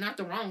 But not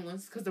the wrong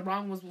ones, because the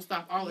wrong ones will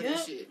stop all of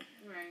this Yep. shit.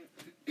 Right.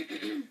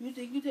 You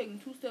think you taking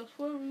 2 steps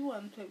forward? You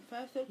want to take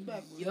 5 steps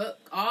backwards? Yup.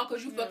 All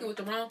because you Yeah. fucking with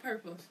the wrong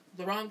purpose,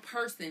 the wrong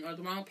person, or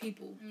the wrong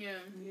people. Yeah.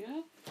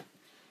 Yeah.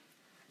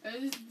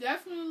 It's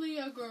definitely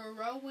a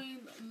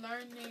growing,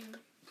 learning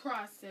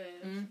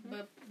process. Mhm.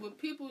 But what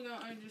people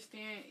don't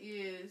understand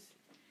is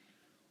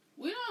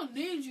we don't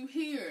need you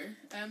here.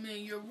 I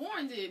mean, you're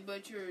wanted,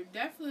 but you're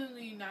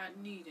definitely not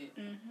needed.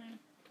 Mm-hmm.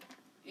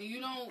 And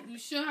you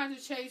shouldn't have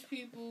to chase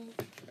people.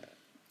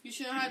 You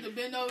shouldn't have to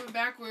bend over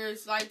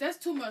backwards. Like, that's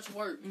too much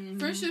work. Mhm.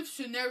 Friendships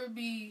should never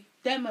be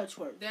That much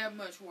work. that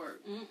much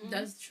work. Mm-mm.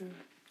 That's true.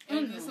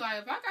 And Mhm. it's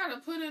like, if I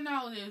gotta put in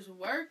all this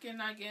work and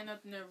not get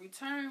nothing in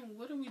return,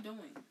 what are we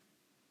doing?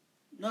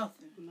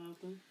 Nothing.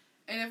 Nothing.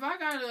 And if I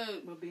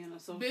gotta But being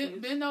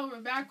associated. bend over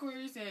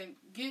backwards and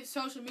get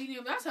social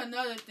media, that's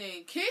another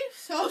thing. Keep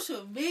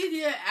social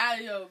media out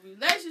of your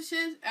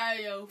relationships, out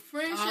of your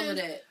friendships. All of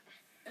that.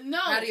 No.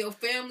 Out of your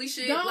family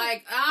shit. Don't-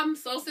 Like, I'm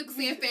so sick of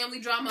seeing family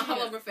drama all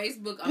Yeah. over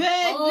Facebook. I'm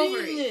Bad over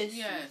it. business.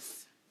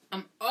 Yes.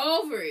 I'm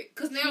over it.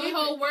 Because now the Keep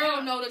whole it world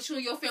out. know that you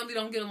and your family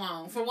don't get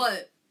along. For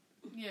what?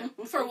 Yeah.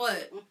 For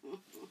what?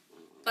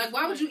 Like,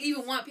 why would you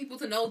even want people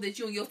to know that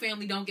you and your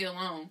family don't get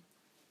along?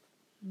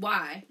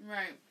 Why?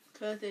 Right.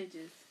 Because they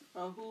just...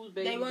 Who's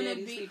They baby wanna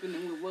daddy be-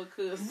 sleeping with what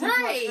cousin?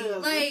 Right.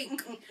 What cousin?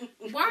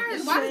 Like, why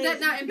does that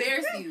not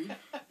embarrass you?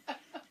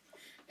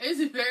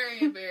 It's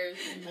very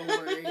embarrassing.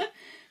 Lord.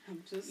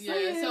 I'm just Yeah,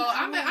 saying. so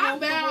I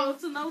want the bound- world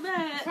to know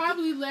that.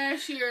 Probably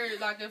last year,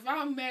 like, if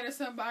I'm mad at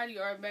somebody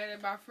or mad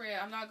at my friend,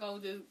 I'm not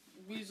going to just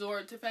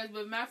resort to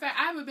Facebook. Matter of fact,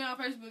 I haven't been on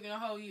Facebook in a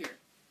whole year.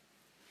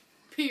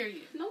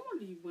 Period. No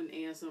wonder you wouldn't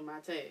answer my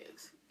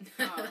tags.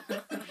 Oh,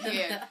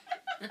 yeah.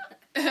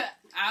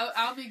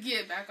 I'll be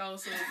getting back on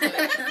soon. But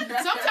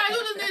sometimes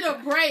you just need a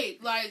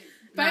break. Like,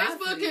 Nah, I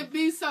Facebook feel can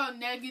be so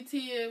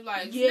negative.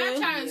 Like, Yeah.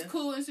 Snapchat is Yeah.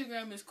 cool,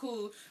 Instagram is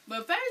cool.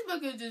 But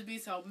Facebook can just be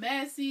so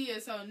messy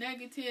and so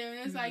negative. And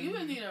it's like, you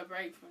just need a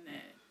break from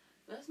that.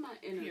 That's my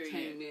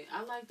entertainment.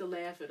 I like to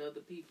laugh at other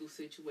people's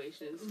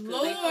situations. 'cause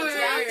Lord, they put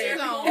it out there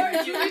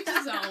for you you. reach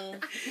his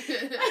own.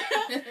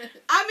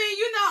 I mean,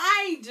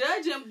 I ain't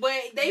judging, but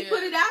they Yeah.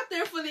 put it out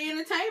there for the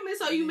entertainment,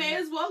 so you may Mhm.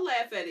 as well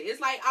laugh at it. It's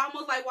like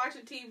almost like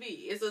watching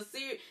TV. It's a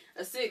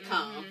sitcom.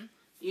 Mhm.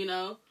 You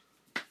know,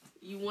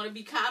 you want to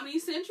be Comedy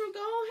Central?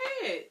 Go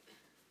ahead.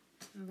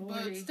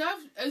 But Lordy. stuff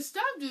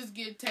just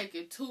get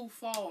taken too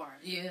far.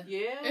 Yeah.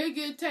 Yeah. It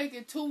get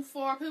taken too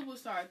far. People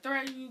start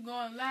threatening you,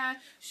 going live,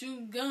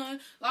 shooting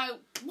guns. Like,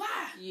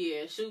 why?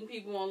 Yeah, shooting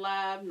people on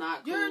live,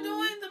 not cool. You're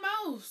doing the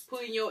most.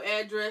 Putting your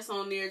address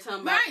on there,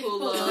 talking Right. about pull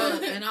Pull up.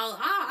 up and all.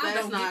 I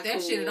People don't get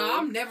that shit at all.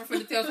 I'm never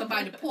finna tell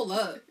somebody to pull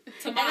up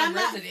to my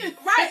residence.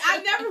 Right,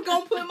 I'm never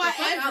gonna put my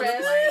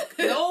address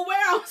nowhere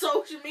on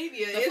social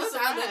media. The It's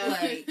fuck I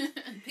look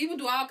like. People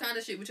do all kind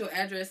of shit with your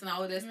address and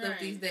all of that stuff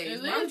these days.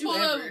 And Why then would you pull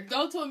ever? up,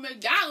 go to a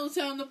McDonald's,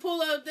 tell them to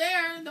pull up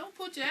there. Don't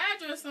put your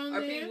address on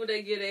Or there. people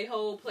that get a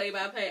whole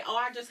play-by-play. Oh,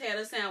 I just had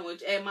a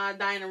sandwich at my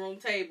dining room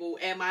table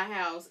at my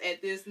house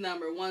at this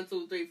number 1,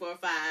 2, 3, 4,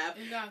 5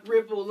 Exactly.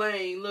 Ripple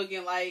Lane,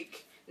 looking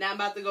like now I'm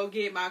about to go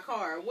get my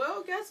car.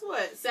 Well, guess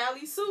what?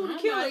 Sally Sue the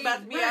killer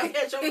about to be out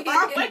at your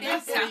car waiting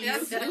for you.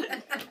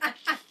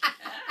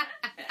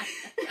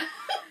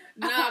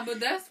 Nah, but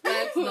that's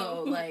facts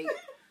though. Like,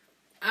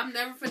 I'm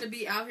never finna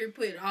be out here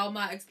putting all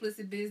my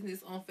explicit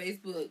business on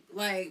Facebook.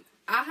 Like,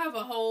 I have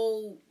a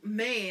whole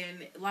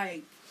man,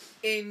 like,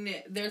 and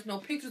there's no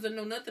pictures or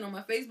no nothing on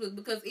my Facebook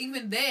because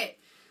even that,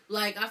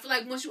 like, I feel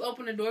like once you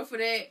open the door for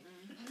that,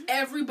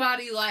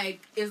 everybody,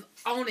 like, is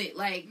on it,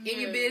 like, in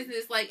your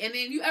business. Like, and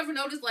then you ever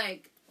notice,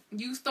 like,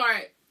 you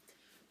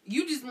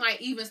just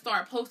might even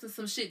start posting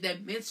some shit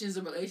that mentions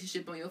a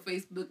relationship on your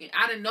Facebook, and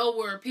out of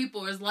nowhere,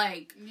 people is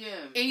like,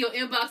 in your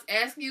inbox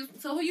asking you,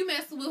 so who you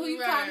messing with, who you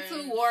talking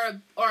to,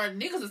 or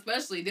niggas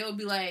especially, they'll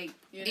be like,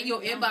 in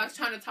your inbox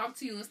trying to talk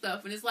to you and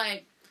stuff, and it's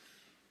like,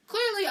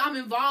 clearly I'm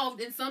involved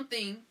in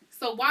something,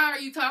 so why are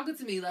you talking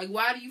to me? Like,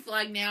 why do you feel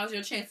like now is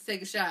your chance to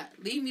take a shot?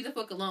 Leave me the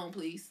fuck alone,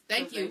 please.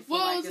 Thank you.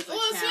 Well,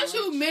 since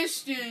you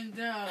mentioned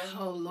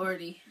Oh,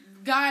 lordy.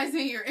 guys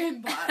in your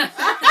inbox.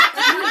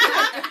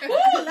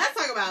 Ooh, let's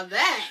talk about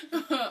that.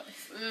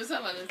 Let's talk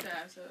about the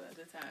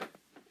time.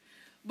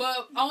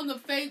 But on the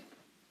fake,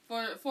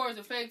 for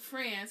the fake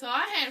friend, so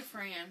I had a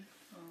friend.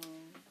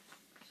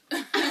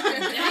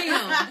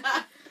 Damn.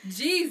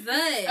 Jesus.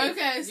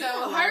 Okay, so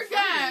You her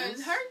guy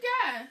friends.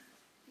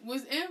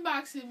 was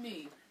inboxing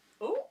me.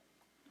 Ooh.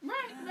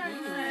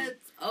 Right. What?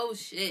 Oh,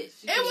 shit.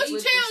 It was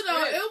With chill the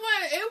though.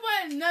 script. It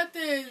wasn't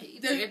nothing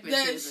tripping,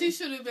 that shit, she man.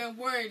 should have been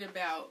worried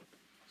about.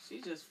 She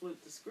just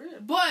flipped the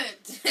script.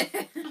 But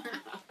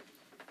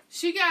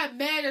she got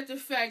mad at the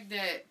fact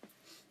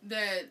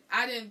that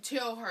I didn't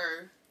tell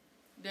her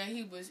that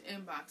he was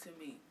inboxing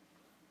me.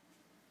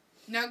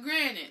 Now,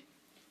 granted,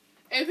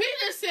 if he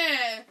just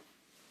said,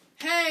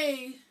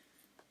 "Hey,"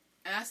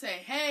 and I say,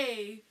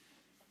 "Hey,"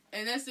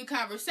 and that's the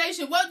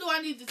conversation, what do I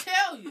need to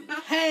tell you?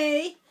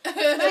 Hey. What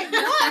else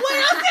can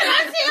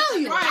I tell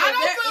you? Right, I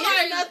don't there feel is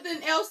like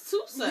nothing else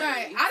to say.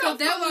 Right. I don't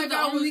So that feel was like the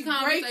I only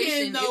was breaking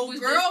conversation. no It was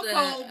girl just a,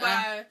 code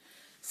by.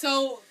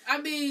 So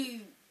I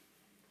mean,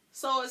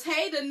 So is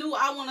Hey the new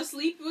I Want to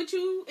Sleep with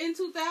You in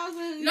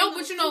 2000? No,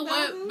 but you know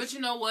what? 2000s? But you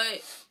know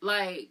what?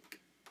 Like,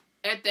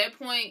 at that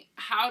point,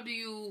 how do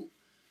you...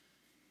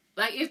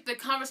 Like, if the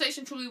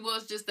conversation truly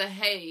was just a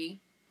hey,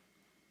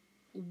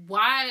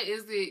 why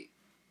is it,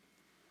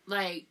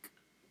 like,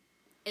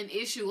 an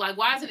issue? Like,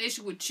 why is it an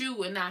issue with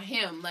you and not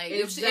him? Like,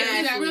 if it's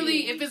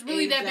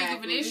really that big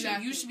of an issue,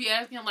 you should be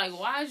asking him, like,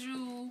 why is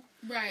you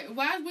right?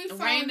 Why is we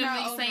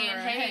randomly saying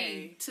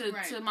hey to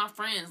my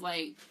friends?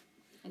 Like,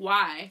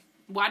 why?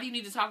 Why do you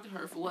need to talk to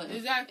her for what?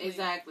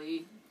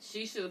 Exactly.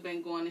 She should have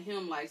been going to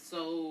him like,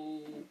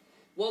 so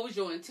what was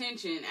your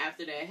intention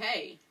after that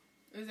hey?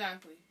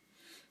 Exactly.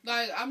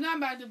 Like, I'm not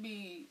about to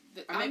be.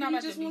 I'm not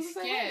about to be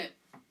scared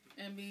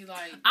and be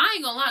like. I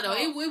ain't gonna lie though,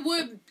 it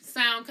would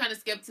sound kind of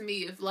skeptic to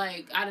me if,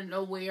 like, out of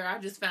nowhere I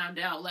just found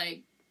out,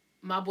 like,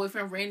 my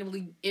boyfriend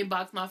randomly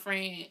inboxed my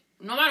friend.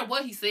 No matter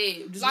what he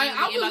said, just Like,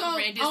 I randomly inboxed my was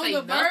friend and didn't on say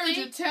the verge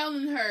nothing. of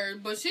telling her,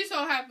 but she so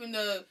happened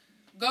to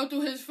go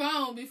through his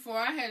phone before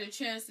I had a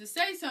chance to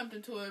say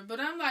something to her. But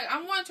I'm like, I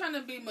wasn't trying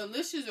to be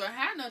malicious or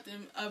had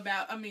nothing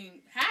about. I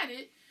mean, had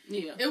it.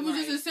 Yeah, It was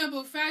just a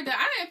simple fact that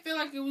I didn't feel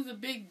like it was a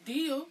big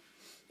deal.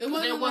 It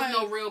wasn't there was like,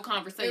 no real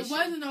conversation. It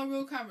wasn't no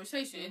real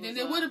conversation, and then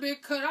it would have been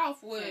cut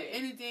off with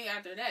anything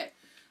after that.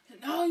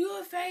 No,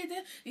 you a fake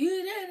that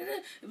you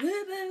blah, blah,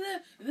 blah,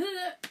 blah,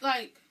 blah.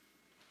 Like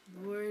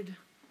Lord.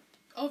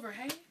 over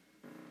hey.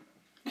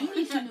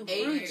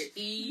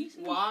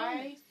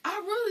 H-E-Y. I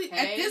really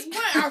Hey. at this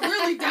point I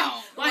really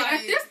don't. Like,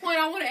 at this point,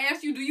 I want to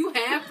ask you: do you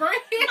have friends?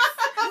 You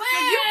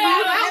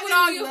Well, go out with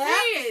all your left?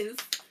 friends.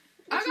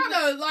 I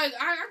gotta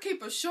I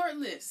keep a short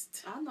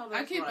list. I know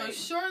that's I keep right. a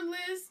short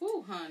list.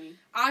 Ooh, honey.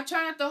 I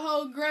try not to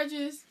hold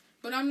grudges,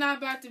 but I'm not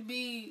about to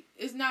be.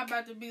 It's not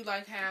about to be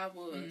like how I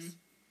was.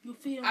 You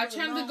feel I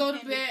try to go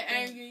to bed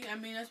angry. I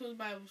mean, that's what the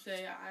Bible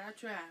say. I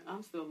try.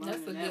 I'm still learning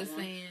That's a that good one.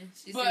 saying.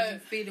 She But- said you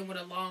feed him with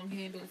a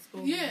long-handled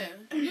spoon. Yeah,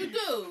 you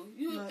do.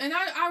 And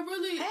I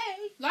really.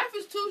 Hey. Life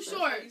is too That's how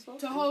short you supposed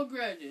to to. hold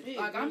grudges. It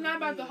Like, I'm not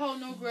about to hold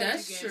no grudge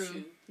That's against true.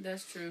 you.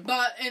 That's true.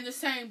 But in the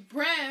same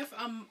breath,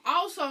 I'm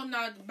also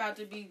not about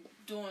to be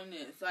doing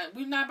this. Like,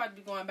 we're not about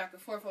to be going back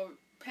and forth over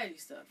petty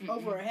stuff.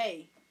 Over a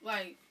hey.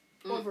 Like,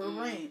 Over a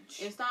ranch.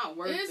 It's not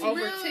worth It's it.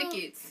 Over real-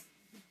 tickets.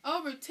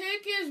 over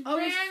tickets, Over-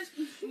 brands,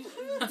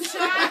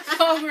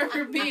 shots,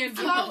 Over being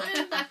drunk.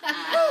 clothing.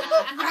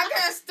 I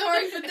got a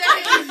story for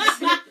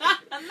days.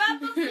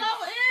 Not the flow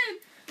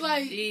in.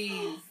 Like,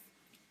 Jeez.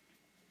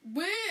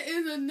 when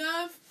is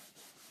enough?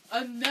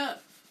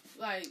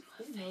 Like,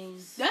 who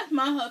knows? That's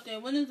my whole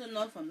thing. When is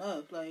enough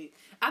enough? Like,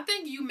 I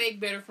think you make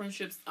better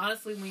friendships,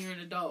 honestly, when you're an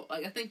adult.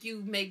 Like, I think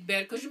you make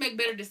better, because you make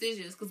better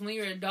decisions, because when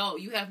you're an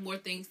adult, you have more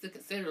things to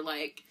consider.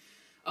 Like,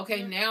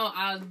 okay, now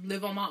I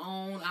live on my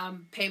own, I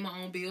pay my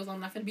own bills, I'm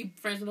not going to be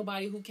friends with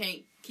nobody who can't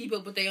keep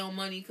up with their own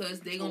money, because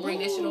they going to bring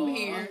that shit over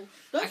here.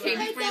 I can't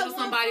be friends with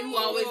somebody who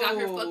always out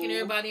here fucking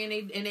everybody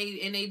and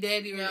they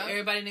daddy or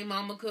everybody and their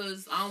mama,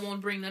 because I don't want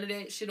to bring none of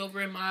that shit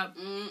over in my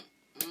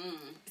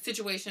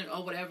situation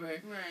or whatever.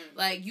 Right.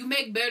 Like, you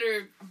make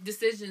better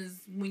decisions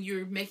when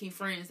you're making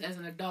friends as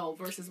an adult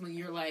versus when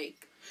you're, like,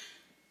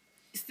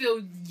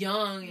 still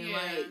young and,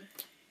 like,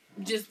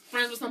 just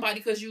friends with somebody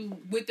because you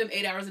with them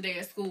 8 hours a day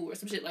at school or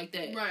some shit like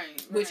that.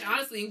 Right. Which,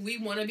 honestly, we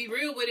want to be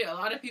real with it. A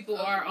lot of people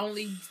are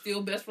only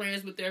still best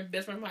friends with their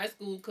best friend from high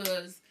school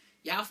because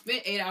y'all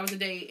spent 8 hours a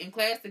day in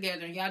class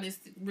together and y'all didn't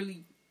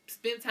really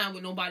spend time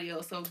with nobody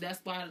else. So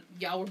that's why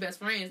y'all were best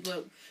friends.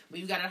 But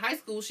when you got out of high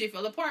school, shit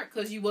fell apart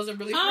because you wasn't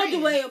really all friends.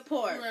 the way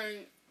apart.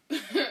 Right.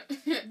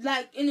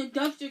 Like, in the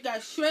dumpster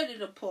got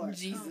shredded apart.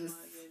 Jesus.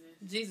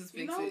 Jesus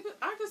fix You know, it.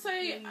 I could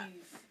say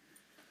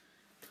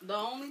the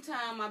only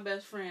time my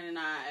best friend and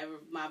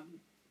my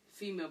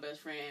female best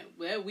friend,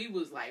 well, we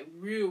was like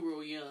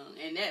real young,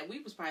 and that we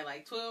was probably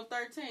like 12,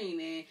 13,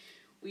 and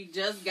we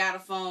just got a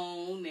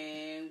phone,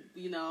 and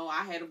you know,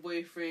 I had a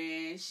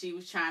boyfriend. She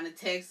was trying to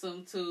text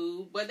him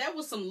too, but that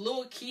was some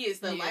little kid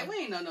stuff. Yeah. Like, we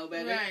ain't know no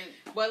better.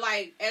 Right. But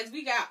like, as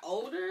we got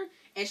older,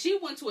 and she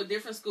went to a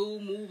different school,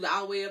 moved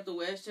all the way up to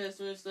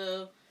Westchester and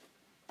stuff.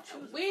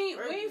 We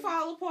ain't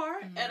fall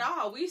apart at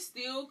all. We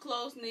still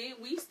close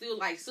knit. We still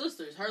like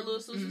sisters. Her little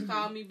sisters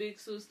call me big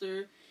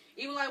sister.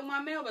 Even like with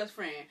my male best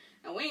friend.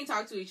 And we ain't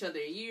talked to each other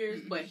in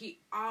years, but he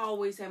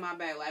always had my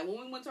back. Like when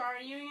we went to our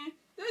reunion,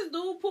 this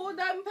dude pulled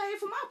up and paid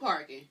for my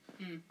parking.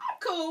 I'm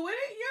cool with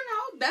it, you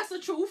know. That's a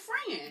true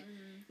friend.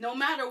 No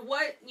matter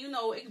what, you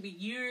know, it could be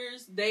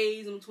years,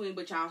 days in between,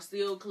 but y'all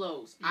still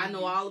close. I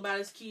know all about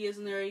his kids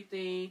and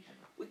everything.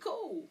 We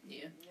cool.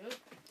 Yeah. Yep.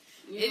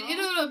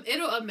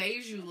 It'll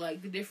amaze you,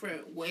 like, the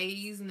different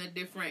ways and the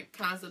different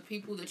kinds of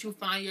people that you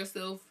find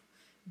yourself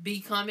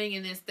becoming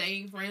and then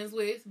staying friends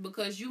with,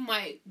 because you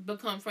might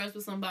become friends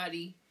with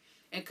somebody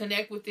and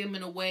connect with them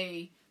in a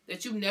way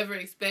that you never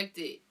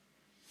expected.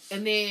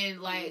 And then,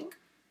 like,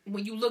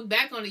 when you look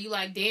back on it, you're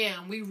like,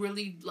 damn, we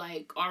really,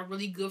 like, are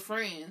really good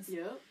friends.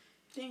 Yep.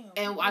 Damn.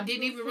 And I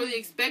didn't even really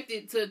expect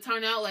it to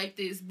turn out like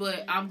this,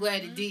 but I'm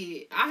glad it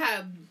did. I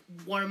have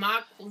one of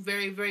my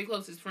very, very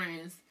closest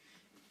friends,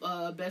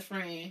 best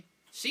friend.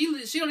 She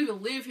don't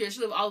even live here. She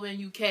live all the way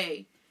in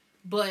UK.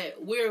 But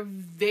we're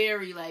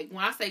very, like,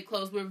 when I say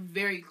close, we're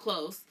very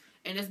close.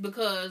 And it's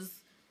because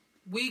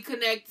we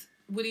connect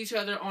with each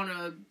other on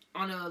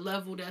a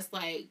level that's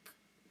like,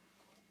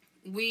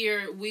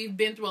 we've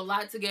been through a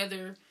lot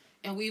together,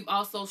 and we've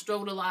also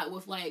struggled a lot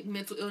with, like,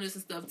 mental illness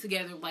and stuff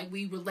together. Like,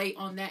 we relate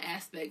on that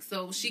aspect.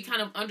 So she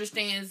kind of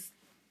understands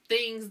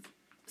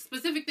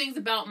specific things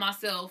about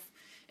myself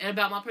and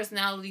about my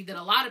personality that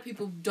a lot of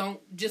people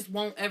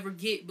won't ever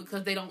get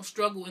because they don't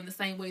struggle in the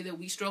same way that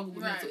we struggle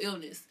with mental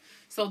illness.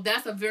 So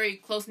that's a very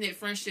close-knit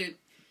friendship.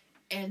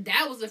 And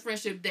that was a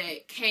friendship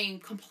that came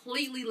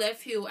completely left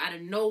field out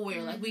of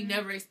nowhere. Like, we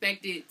never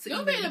expected to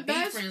You'll even be the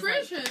best friends.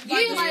 friendships.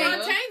 Like,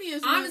 Like,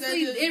 spontaneous.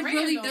 honestly, it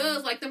really random.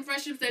 does. Like, them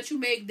friendships that you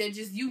make that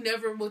just you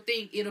never would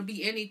think it'll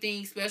be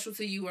anything special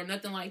to you or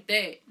nothing like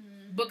that.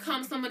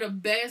 Become some of the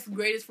best,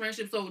 greatest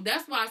friendships. So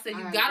that's why I say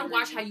you gotta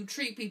watch how you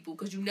treat people,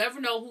 because you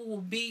never know who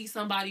will be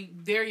somebody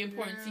very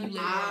important to you later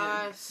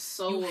on.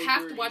 You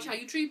have to watch how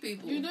you treat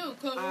people. You do,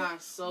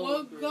 because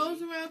what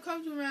goes around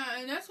comes around,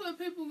 and that's what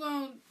people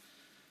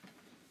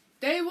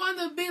they want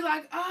to be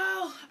like,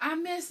 oh, I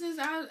miss this.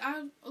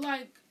 I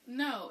like,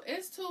 no,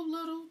 it's too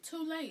little,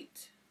 too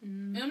late.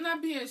 And I'm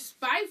not being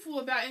spiteful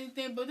about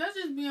anything, but that's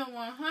just being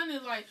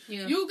 100. Like,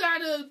 you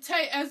gotta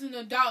take, as an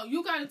adult,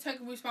 you gotta take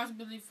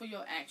responsibility for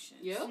your actions.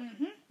 Yep.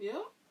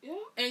 Yep.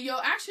 And your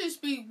actions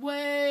speak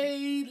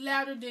way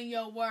louder than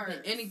your words.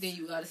 Than anything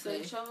you gotta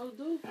say.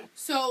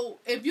 So,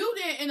 if you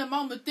didn't in a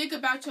moment think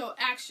about your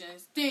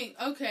actions, think,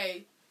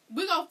 okay,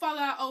 we're gonna fall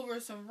out over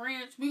some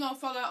ranch, we're gonna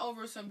fall out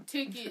over some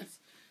tickets,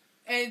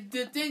 and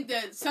to think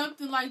that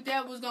something like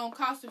that was gonna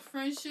cost a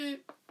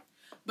friendship,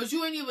 but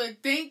you didn't even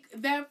think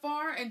that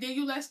far, and then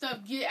you let stuff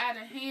get out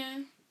of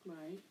hand.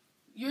 Right.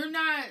 You're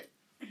not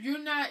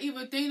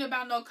even thinking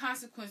about no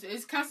consequences.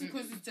 It's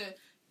consequences to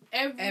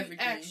every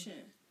action.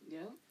 Yeah.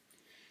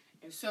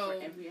 So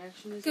every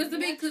action is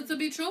because to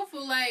be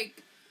truthful,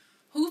 like,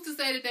 who's to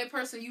say that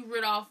person you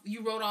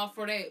wrote off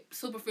for that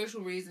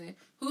superficial reason?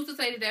 Who's to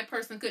say that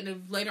person couldn't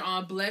have later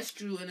on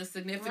blessed you in a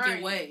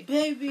significant way?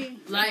 Baby.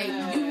 Like,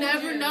 you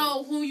never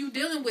know who you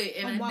dealing with.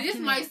 And this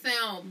might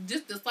sound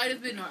just the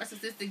slightest bit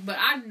narcissistic, but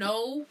I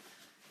know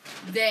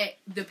that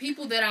the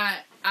people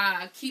that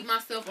I keep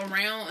myself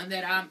around and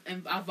that I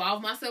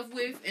involve myself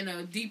with in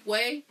a deep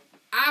way,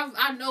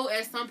 I know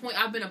at some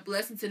point I've been a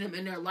blessing to them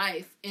in their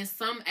life in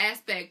some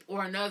aspect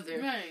or another.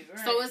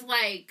 Right. So it's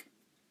like,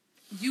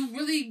 you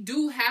really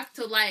do have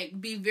to,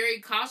 like, be very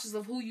cautious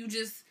of who you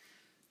just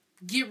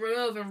get rid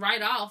of and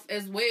write off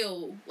as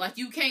well. Like,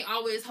 you can't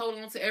always hold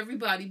on to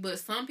everybody, but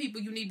some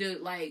people you need to,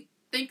 like,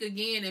 think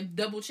again and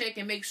double check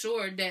and make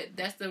sure that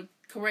that's the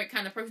correct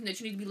kind of person that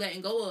you need to be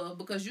letting go of,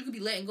 because you could be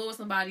letting go of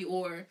somebody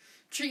or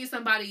treating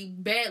somebody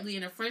badly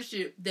in a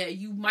friendship that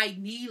you might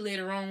need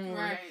later on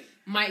or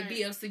might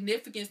be of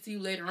significance to you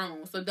later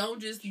on. So don't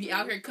just be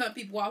out here cutting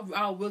people off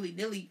all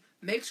willy-nilly.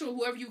 Make sure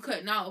whoever you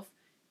cutting off,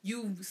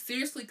 you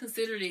seriously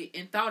considered it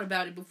and thought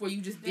about it before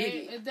you just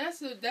did it. That's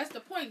the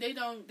point. They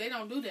don't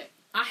do that.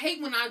 I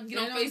hate when I get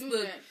on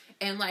Facebook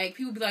and, like,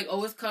 people be like,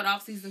 oh, it's cut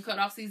off season,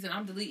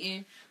 I'm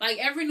deleting. Like,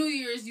 every New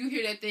Year's, you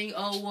hear that thing,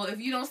 oh, well, if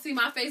you don't see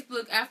my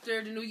Facebook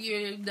after the New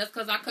Year, that's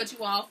because I cut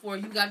you off or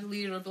you got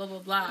deleted or blah, blah,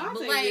 blah.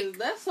 But, like,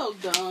 that's so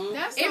dumb.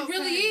 It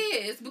really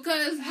is,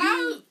 because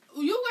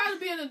you got to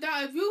be an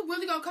adult. If you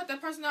really going to cut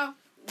that person off,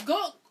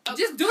 go...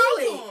 Just do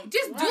it.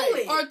 Just do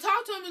it. Or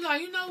talk to him and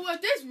like, you know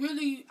what, this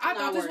really, I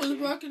thought this was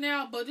working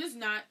out, but it's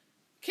not.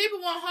 Keep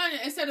it 100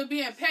 instead of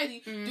being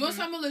petty, doing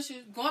something malicious,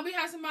 going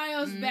behind somebody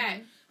else's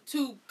back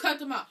to cut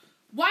them out.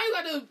 Why you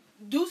got to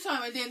do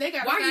something and then they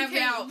got to find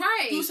out,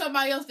 do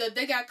somebody else that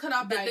they got cut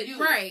off by you?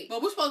 Right.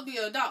 But we're supposed to be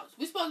adults.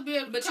 We're supposed to be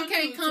able to But you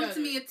can't come to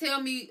me and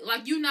tell me,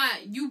 like,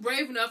 you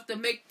brave enough to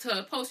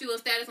post your little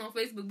status on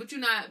Facebook, but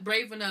you're not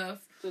brave enough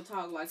to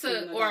talk like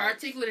or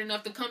articulate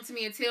enough to come to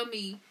me and tell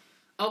me,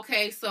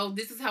 okay, so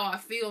this is how I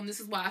feel, and this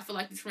is why I feel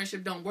like this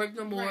friendship don't work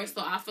no more. Right.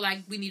 So I feel like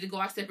we need to go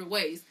our separate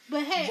ways.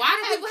 But hey, why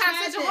do people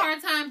have such a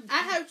hard time?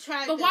 I have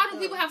tried. But why do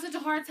people have such a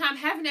hard time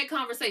having that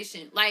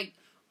conversation? Like,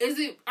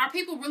 are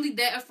people really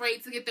that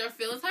afraid to get their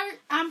feelings hurt?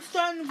 I'm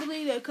starting to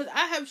believe that, because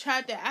I have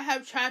tried that. I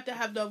have tried to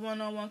have the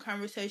one-on-one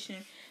conversation,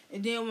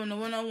 and then when the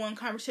one-on-one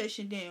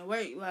conversation didn't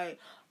work, like,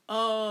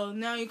 oh,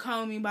 now you're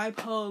calling me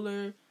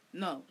bipolar.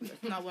 No,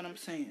 that's not what I'm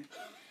saying.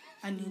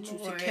 I need you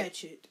to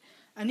catch it.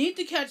 I need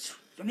you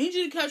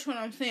to catch what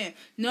I'm saying.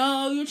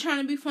 No, you're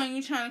trying to be funny.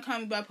 You're trying to call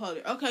me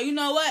bipolar. Okay, you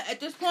know what? At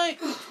this point,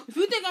 if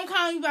you think I'm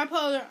calling you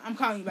bipolar, I'm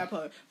calling you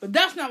bipolar. But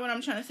that's not what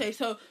I'm trying to say.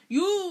 So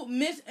you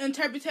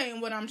misinterpreting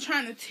what I'm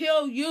trying to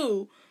tell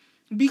you,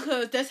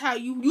 because that's how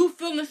you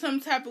feel in some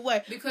type of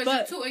way. Because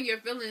you're too in your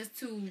feelings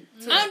to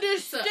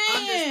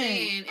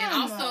understand. And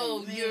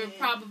also, you're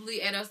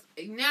probably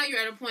now you're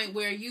at a point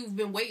where you've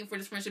been waiting for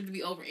this friendship to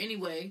be over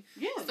anyway.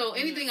 Yeah. So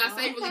anything I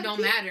say really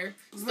don't matter.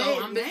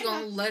 So I'm just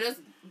going to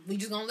we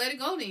just gonna let it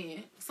go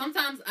then.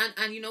 Sometimes,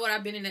 and you know what,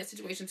 I've been in that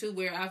situation too,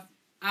 where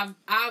I've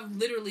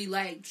literally,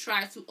 like,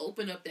 tried to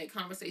open up that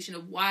conversation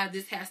of why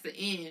this has to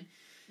end,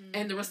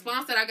 and the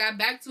response that I got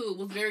back to it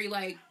was very,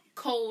 like,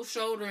 cold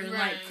shoulder and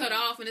like cut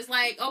off, and it's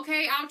like,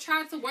 okay, I'll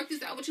try to work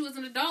this out with you as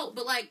an adult,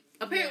 but, like,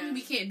 apparently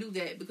we can't do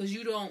that because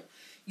you're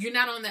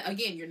not on that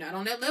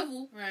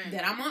level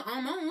that I'm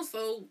on,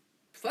 so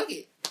fuck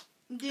it.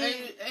 Yeah.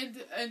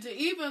 And to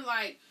even,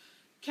 like,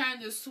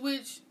 kind of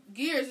switch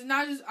gears, it's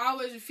not just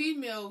always a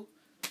female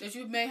that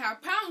you may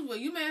have problems with.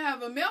 You may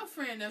have a male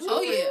friend that's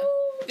that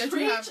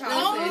you have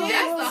problems with.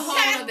 That's a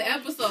whole other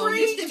episode.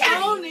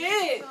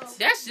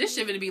 This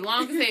shit gonna be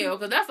long as hell,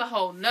 because that's a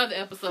whole nother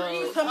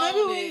episode.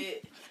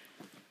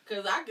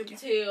 Because I can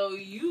tell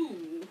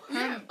you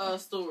a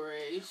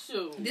story.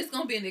 Sure. This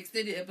gonna be an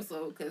extended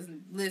episode, because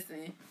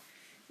listen,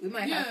 we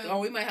might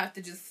have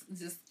to just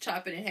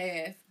chop it in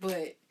half,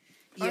 but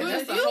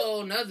that's a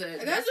whole nother.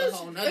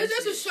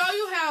 It's just to show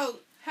you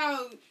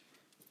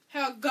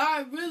how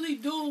God really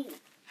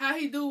how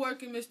he do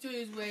work in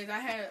mysterious ways. I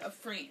had a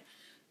friend.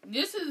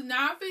 This is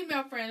not a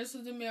female friend. This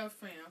is a male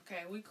friend.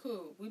 Okay, we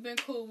cool. We've been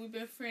cool. We've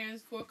been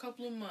friends for a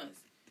couple of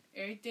months.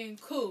 Everything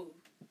cool.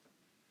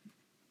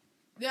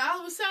 Then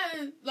all of a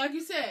sudden, like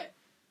you said,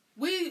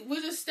 we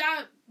just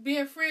stopped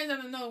being friends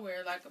out of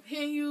nowhere. Like, I'm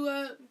hitting you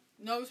up,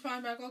 no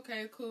response back.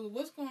 Okay, cool.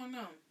 What's going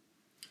on?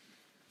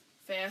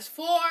 Fast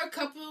forward, a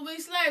couple of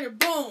weeks later,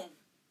 boom,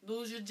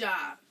 lose your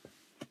job.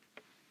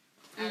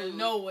 Out of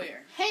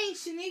nowhere. Hey,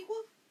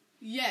 Shaniqua.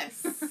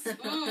 Yes.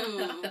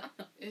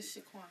 It's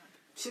Shaquan.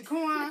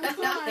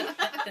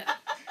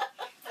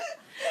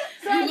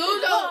 You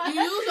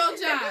lose your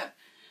job.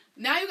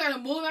 Now you gotta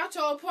move out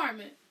your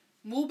apartment,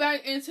 move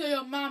back into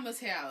your mama's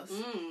house.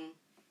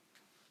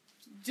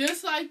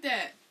 Just like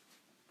that.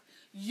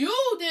 You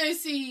didn't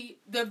see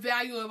the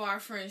value of our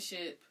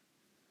friendship,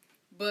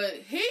 but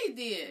he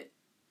did.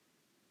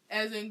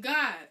 As in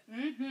God.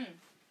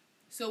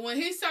 So when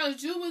he saw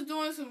that you was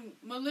doing some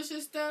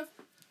malicious stuff,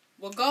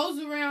 what goes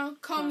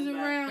around comes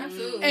around.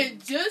 Absolutely.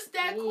 And just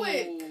that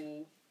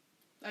quick.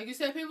 Like you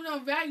said, people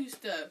don't value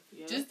stuff.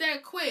 Yeah. Just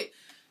that quick.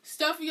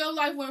 Stuff in your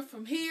life went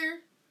from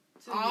here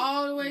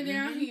all the way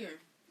down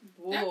here.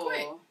 Boy. That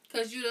quick.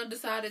 Because you done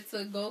decided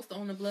to ghost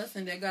on the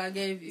blessing that God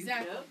gave you.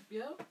 Exactly.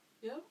 Yep.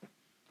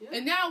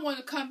 And now I want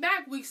to come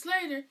back weeks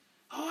later.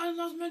 Oh, I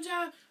lost my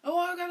job. Oh,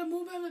 I got to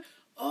move back.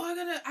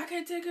 Oh, I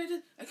can't take care of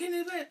this. I can't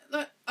do that.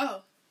 Like,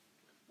 and?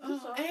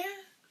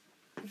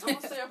 I'm going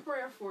to say a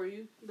prayer for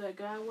you that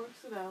God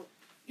works it out.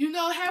 You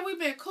know, had we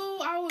been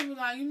cool, I would be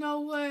like, you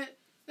know what?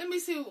 Let me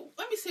see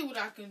what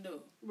I can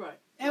do. Right.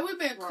 Had we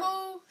been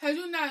cool, had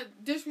you not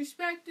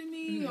disrespected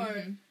me, or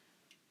maybe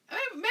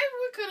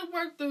we could have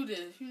worked through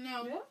this, you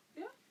know?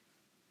 Yeah.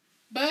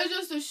 But it's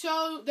just to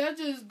show, that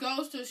just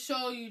goes to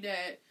show you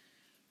that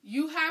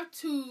you have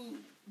to,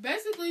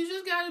 basically, you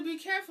just got to be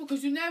careful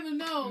because you never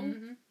know.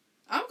 Mm-hmm.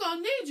 I'm going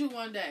to need you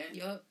one day.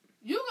 Yup.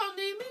 You going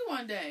to need me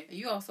one day.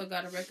 You also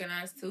got to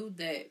recognize, too,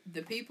 that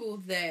the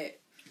people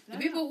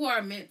who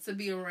are meant to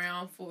be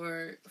around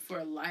for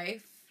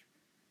life,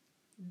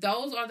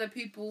 those are the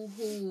people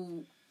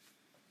who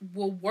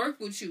will work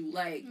with you.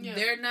 Like,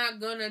 they're not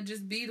gonna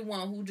just be the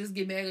one who just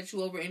get mad at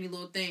you over any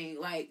little thing.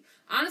 Like,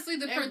 honestly,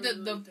 the friends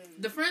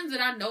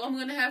that I know I'm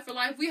gonna have for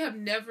life, we have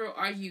never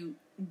argued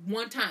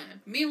one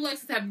time. Me and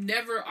Alexis have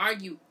never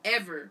argued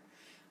ever.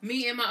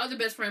 Me and my other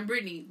best friend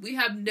Brittany, we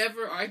have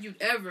never argued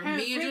ever.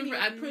 Me and Jennifer,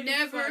 I've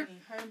never. Her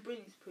and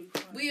Brittany's pretty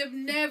funny. We have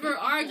never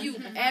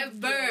argued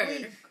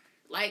ever.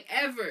 Like,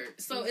 ever.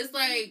 So it's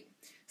like,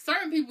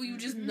 certain people you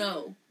just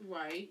know.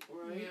 Right.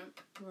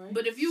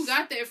 But if you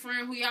got that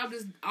friend who y'all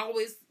just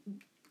always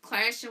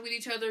clashing with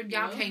each other,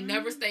 y'all can't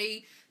never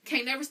stay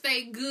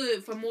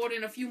good for more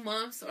than a few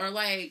months, or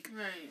like,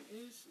 right,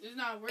 it's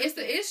not worth it's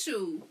the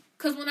issue.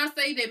 Because when I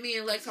say that me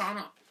and Lex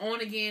are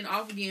on again,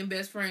 off again,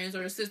 best friends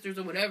or sisters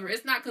or whatever,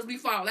 it's not because we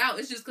fall out.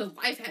 It's just because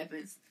life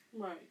happens.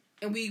 Right.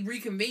 And we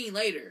reconvene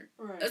later.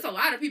 Right. There's a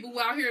lot of people who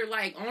out here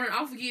like on and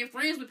off again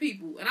friends with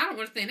people, and I don't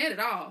understand that at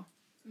all.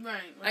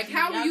 Right. Like,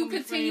 how are you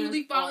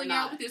continually falling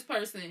out with this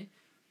person,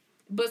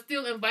 but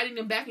still inviting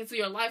them back into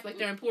your life like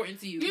they're important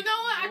to you? You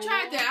know what? I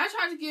tried that.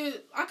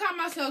 I caught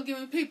myself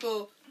giving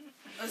people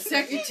a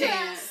second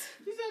chance.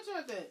 You said I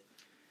tried that.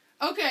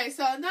 Okay,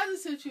 so another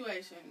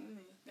situation.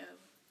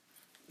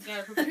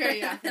 Gotta prepare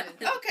y'all for this.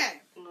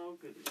 Okay. Oh,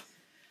 goodness.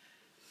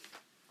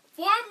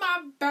 For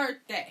my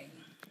birthday.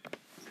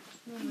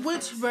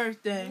 Which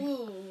birthday?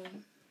 Ooh.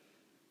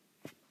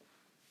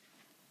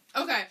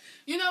 Okay,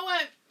 you know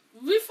what?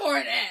 Before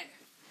that.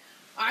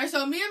 Alright,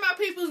 so me and my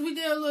peoples, we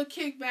did a little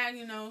kickback,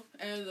 you know,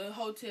 at the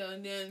hotel.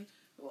 And then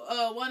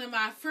one of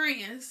my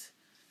friends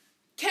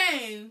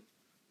came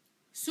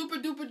super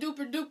duper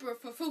duper duper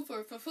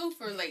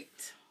for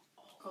late.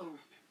 Oh.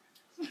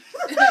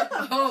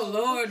 Oh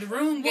Lord, the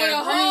room With a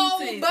got whole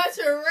room bunch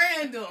of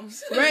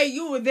randoms. Ray,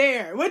 you were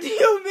there. What do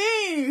you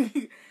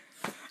mean?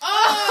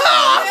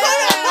 Oh,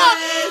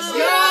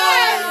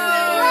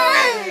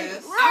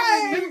 yes. I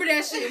remember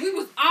that shit. We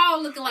was all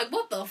looking like,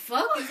 what the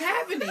fuck is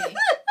happening?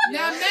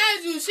 Now,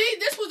 mind you,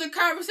 this was a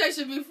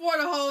conversation before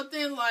the whole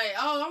thing, like,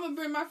 oh, I'm gonna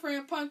bring my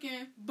friend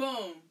Pumpkin.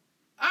 Boom.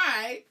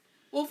 Alright.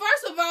 Well,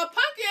 first of all,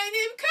 Pumpkin ain't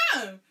even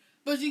come.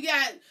 But you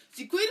got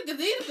Chiquita,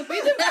 Gazita,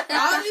 Capita,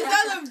 all these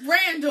other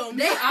randoms.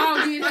 They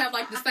all did have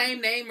like the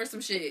same name or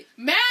some shit.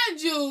 Mind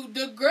you,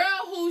 the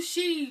girl who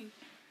she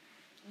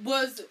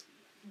was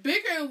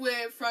bickering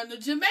with from the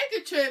Jamaica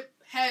trip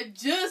had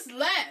just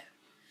left.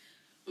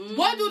 Mm.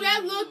 What do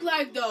that look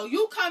like, though?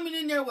 You coming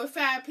in there with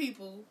 5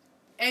 people,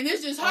 and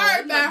it's just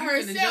her by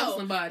herself.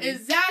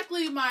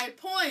 Exactly my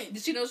point.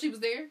 Did she know she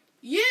was there?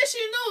 Yeah, she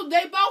knew.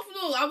 They both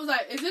knew. I was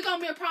like, is it going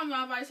to be a problem if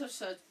I invite such and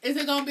such? Is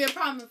it going to be a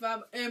problem if I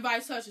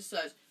invite such and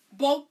such?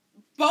 Both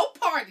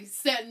parties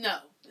said no.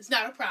 It's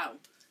not a problem.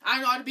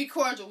 I know how to be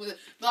cordial with it.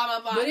 Blah,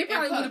 blah, blah. But it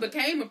probably would have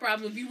became a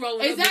problem if you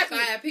rolling up with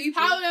 5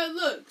 people. How would that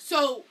look?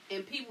 So,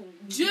 and people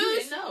just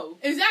didn't know.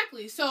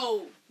 Exactly.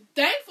 So,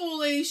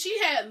 thankfully, she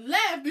had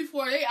left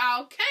before they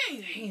all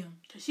came. Damn.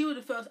 She would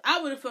have felt.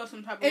 I would have felt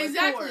some type of way.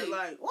 Exactly.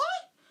 Like,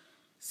 what?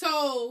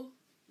 So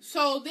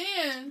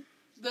then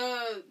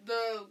the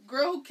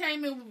girl who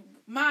came in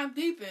Mom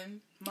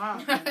Deepin,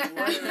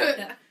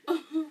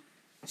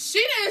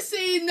 she didn't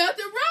see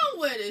nothing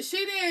wrong with it.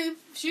 She didn't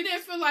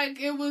feel like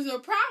it was a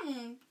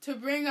problem to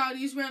bring all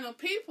these random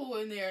people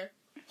in there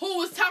who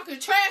was talking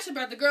trash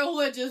about the girl who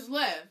had just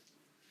left.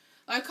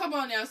 Like, come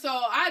on now. So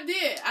I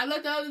did. I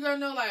let the other girl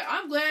know, like,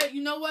 I'm glad,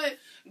 you know what?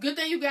 Good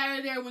thing you got out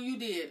of there when you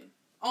did.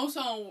 On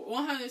some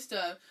 100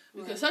 stuff.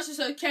 Because such and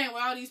such came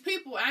with all these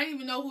people. I didn't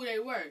even know who they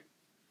were.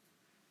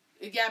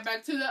 It got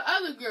back to the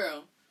other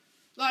girl.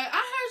 Like, I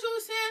heard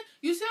you saying,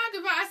 you said I could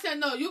invite. I said,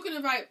 no, you can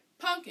invite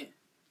Pumpkin.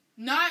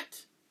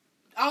 Not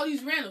all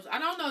these randoms. I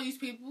don't know these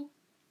people.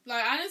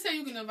 Like, I didn't say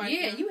you can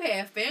invite them. You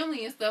had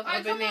family and stuff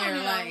like, up in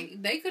there.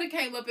 Like, they could have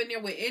came up in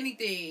there with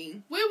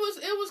anything.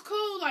 It was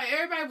cool. Like,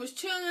 everybody was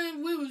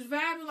chilling. We was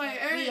vibing. Like,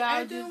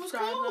 everything was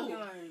cool.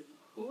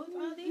 What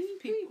are these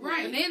people?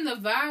 Right. And then the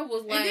vibe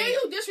was like... And then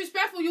you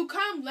disrespectful. You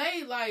come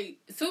late. Like,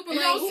 super late.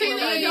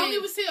 You don't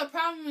even see a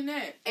problem in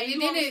that. And you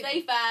didn't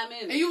stay 5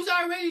 minutes. And you was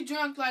already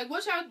drunk. Like,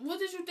 what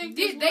did you think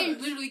this was? They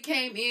literally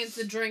came in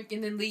to drink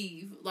and then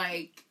leave.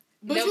 Like...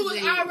 But you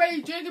was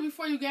already drinking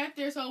before you got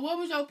there, so what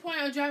was your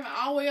point of driving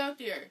all the way out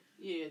there?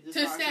 Yeah, to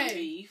start some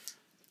beef.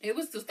 It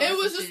was to start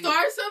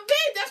some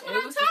beef. That's what I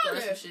told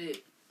her.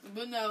 Shit.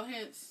 But no,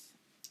 hence,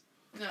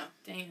 no.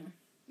 Damn.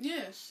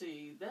 Yeah.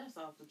 See, that's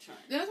off the train.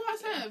 That's what I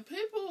said.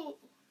 People.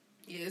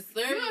 Yes,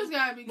 you just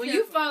gotta be when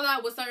careful. you fall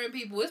out with certain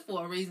people, it's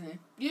for a reason.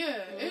 Yeah,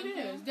 it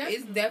is. Definitely.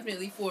 It's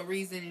definitely for a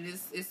reason, and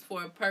it's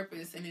for a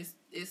purpose, and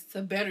it's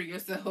to better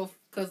yourself.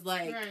 Cause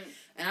like, right.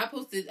 And I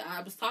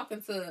was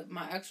talking to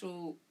my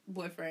actual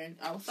boyfriend.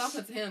 I was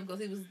talking to him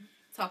because he was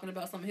talking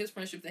about some of his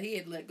friendships that he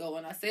had let go,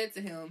 and I said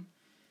to him,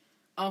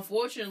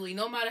 unfortunately,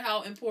 no matter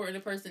how important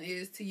a person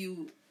is to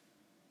you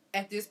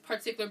at this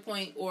particular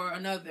point or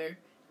another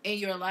in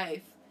your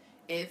life,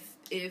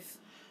 if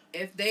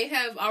they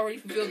have already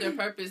fulfilled their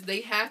purpose,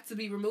 they have to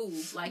be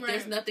removed. Like,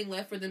 there's nothing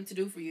left for them to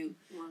do for you.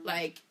 Right.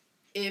 Like,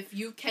 if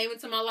you came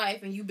into my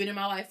life and you've been in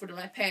my life for the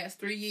past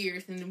 3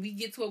 years, and then we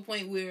get to a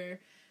point where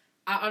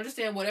I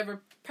understand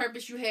whatever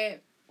purpose you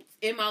had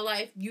in my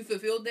life, you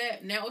fulfilled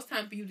that. Now it's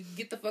time for you to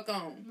get the fuck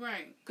on.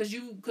 Right. Because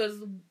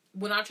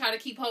when I try to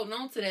keep holding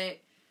on to that,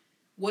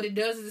 what it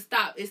does is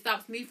it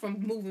stops me from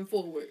moving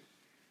forward.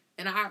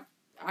 And I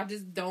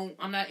just don't,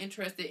 I'm not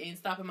interested in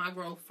stopping my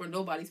growth for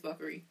nobody's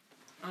fuckery.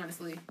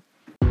 Honestly.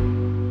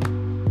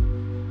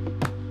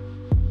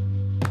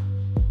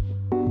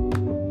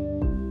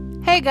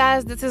 Hey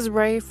guys, this is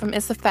Ray from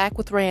It's a Fact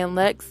with Ray and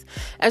Lex.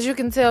 As you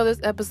can tell,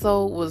 this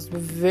episode was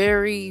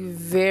very,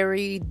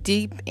 very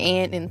deep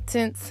and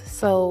intense.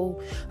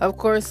 So, of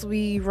course,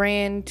 we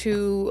ran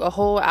to a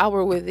whole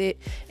hour with it.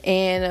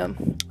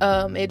 And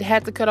it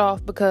had to cut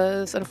off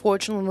because,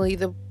 unfortunately,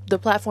 the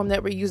platform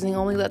that we're using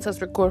only lets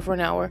us record for an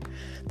hour.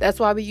 That's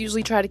why we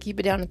usually try to keep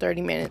it down to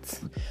 30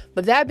 minutes.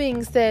 But that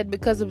being said,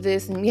 because of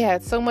this, and we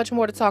had so much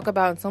more to talk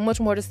about and so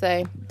much more to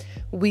say,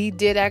 we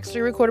did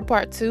actually record a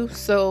part 2.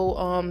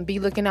 So be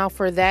looking out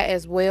for that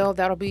as well.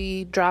 That'll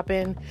be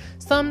dropping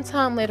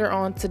sometime later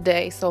on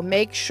today. So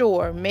make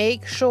sure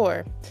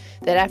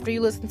that after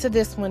you listen to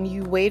this one,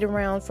 you wait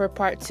around for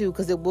part 2,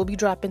 because it will be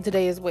dropping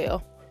today as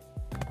well.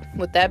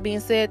 With that being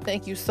said,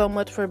 thank you so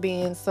much for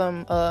being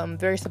some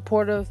very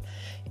supportive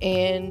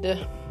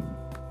and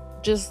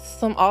just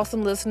some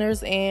awesome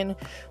listeners. And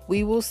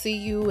we will see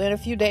you in a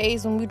few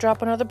days when we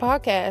drop another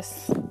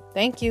podcast.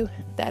 Thank you.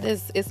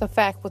 It's a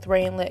Fact with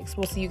Ray and Lex.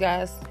 We'll see you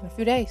guys in a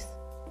few days.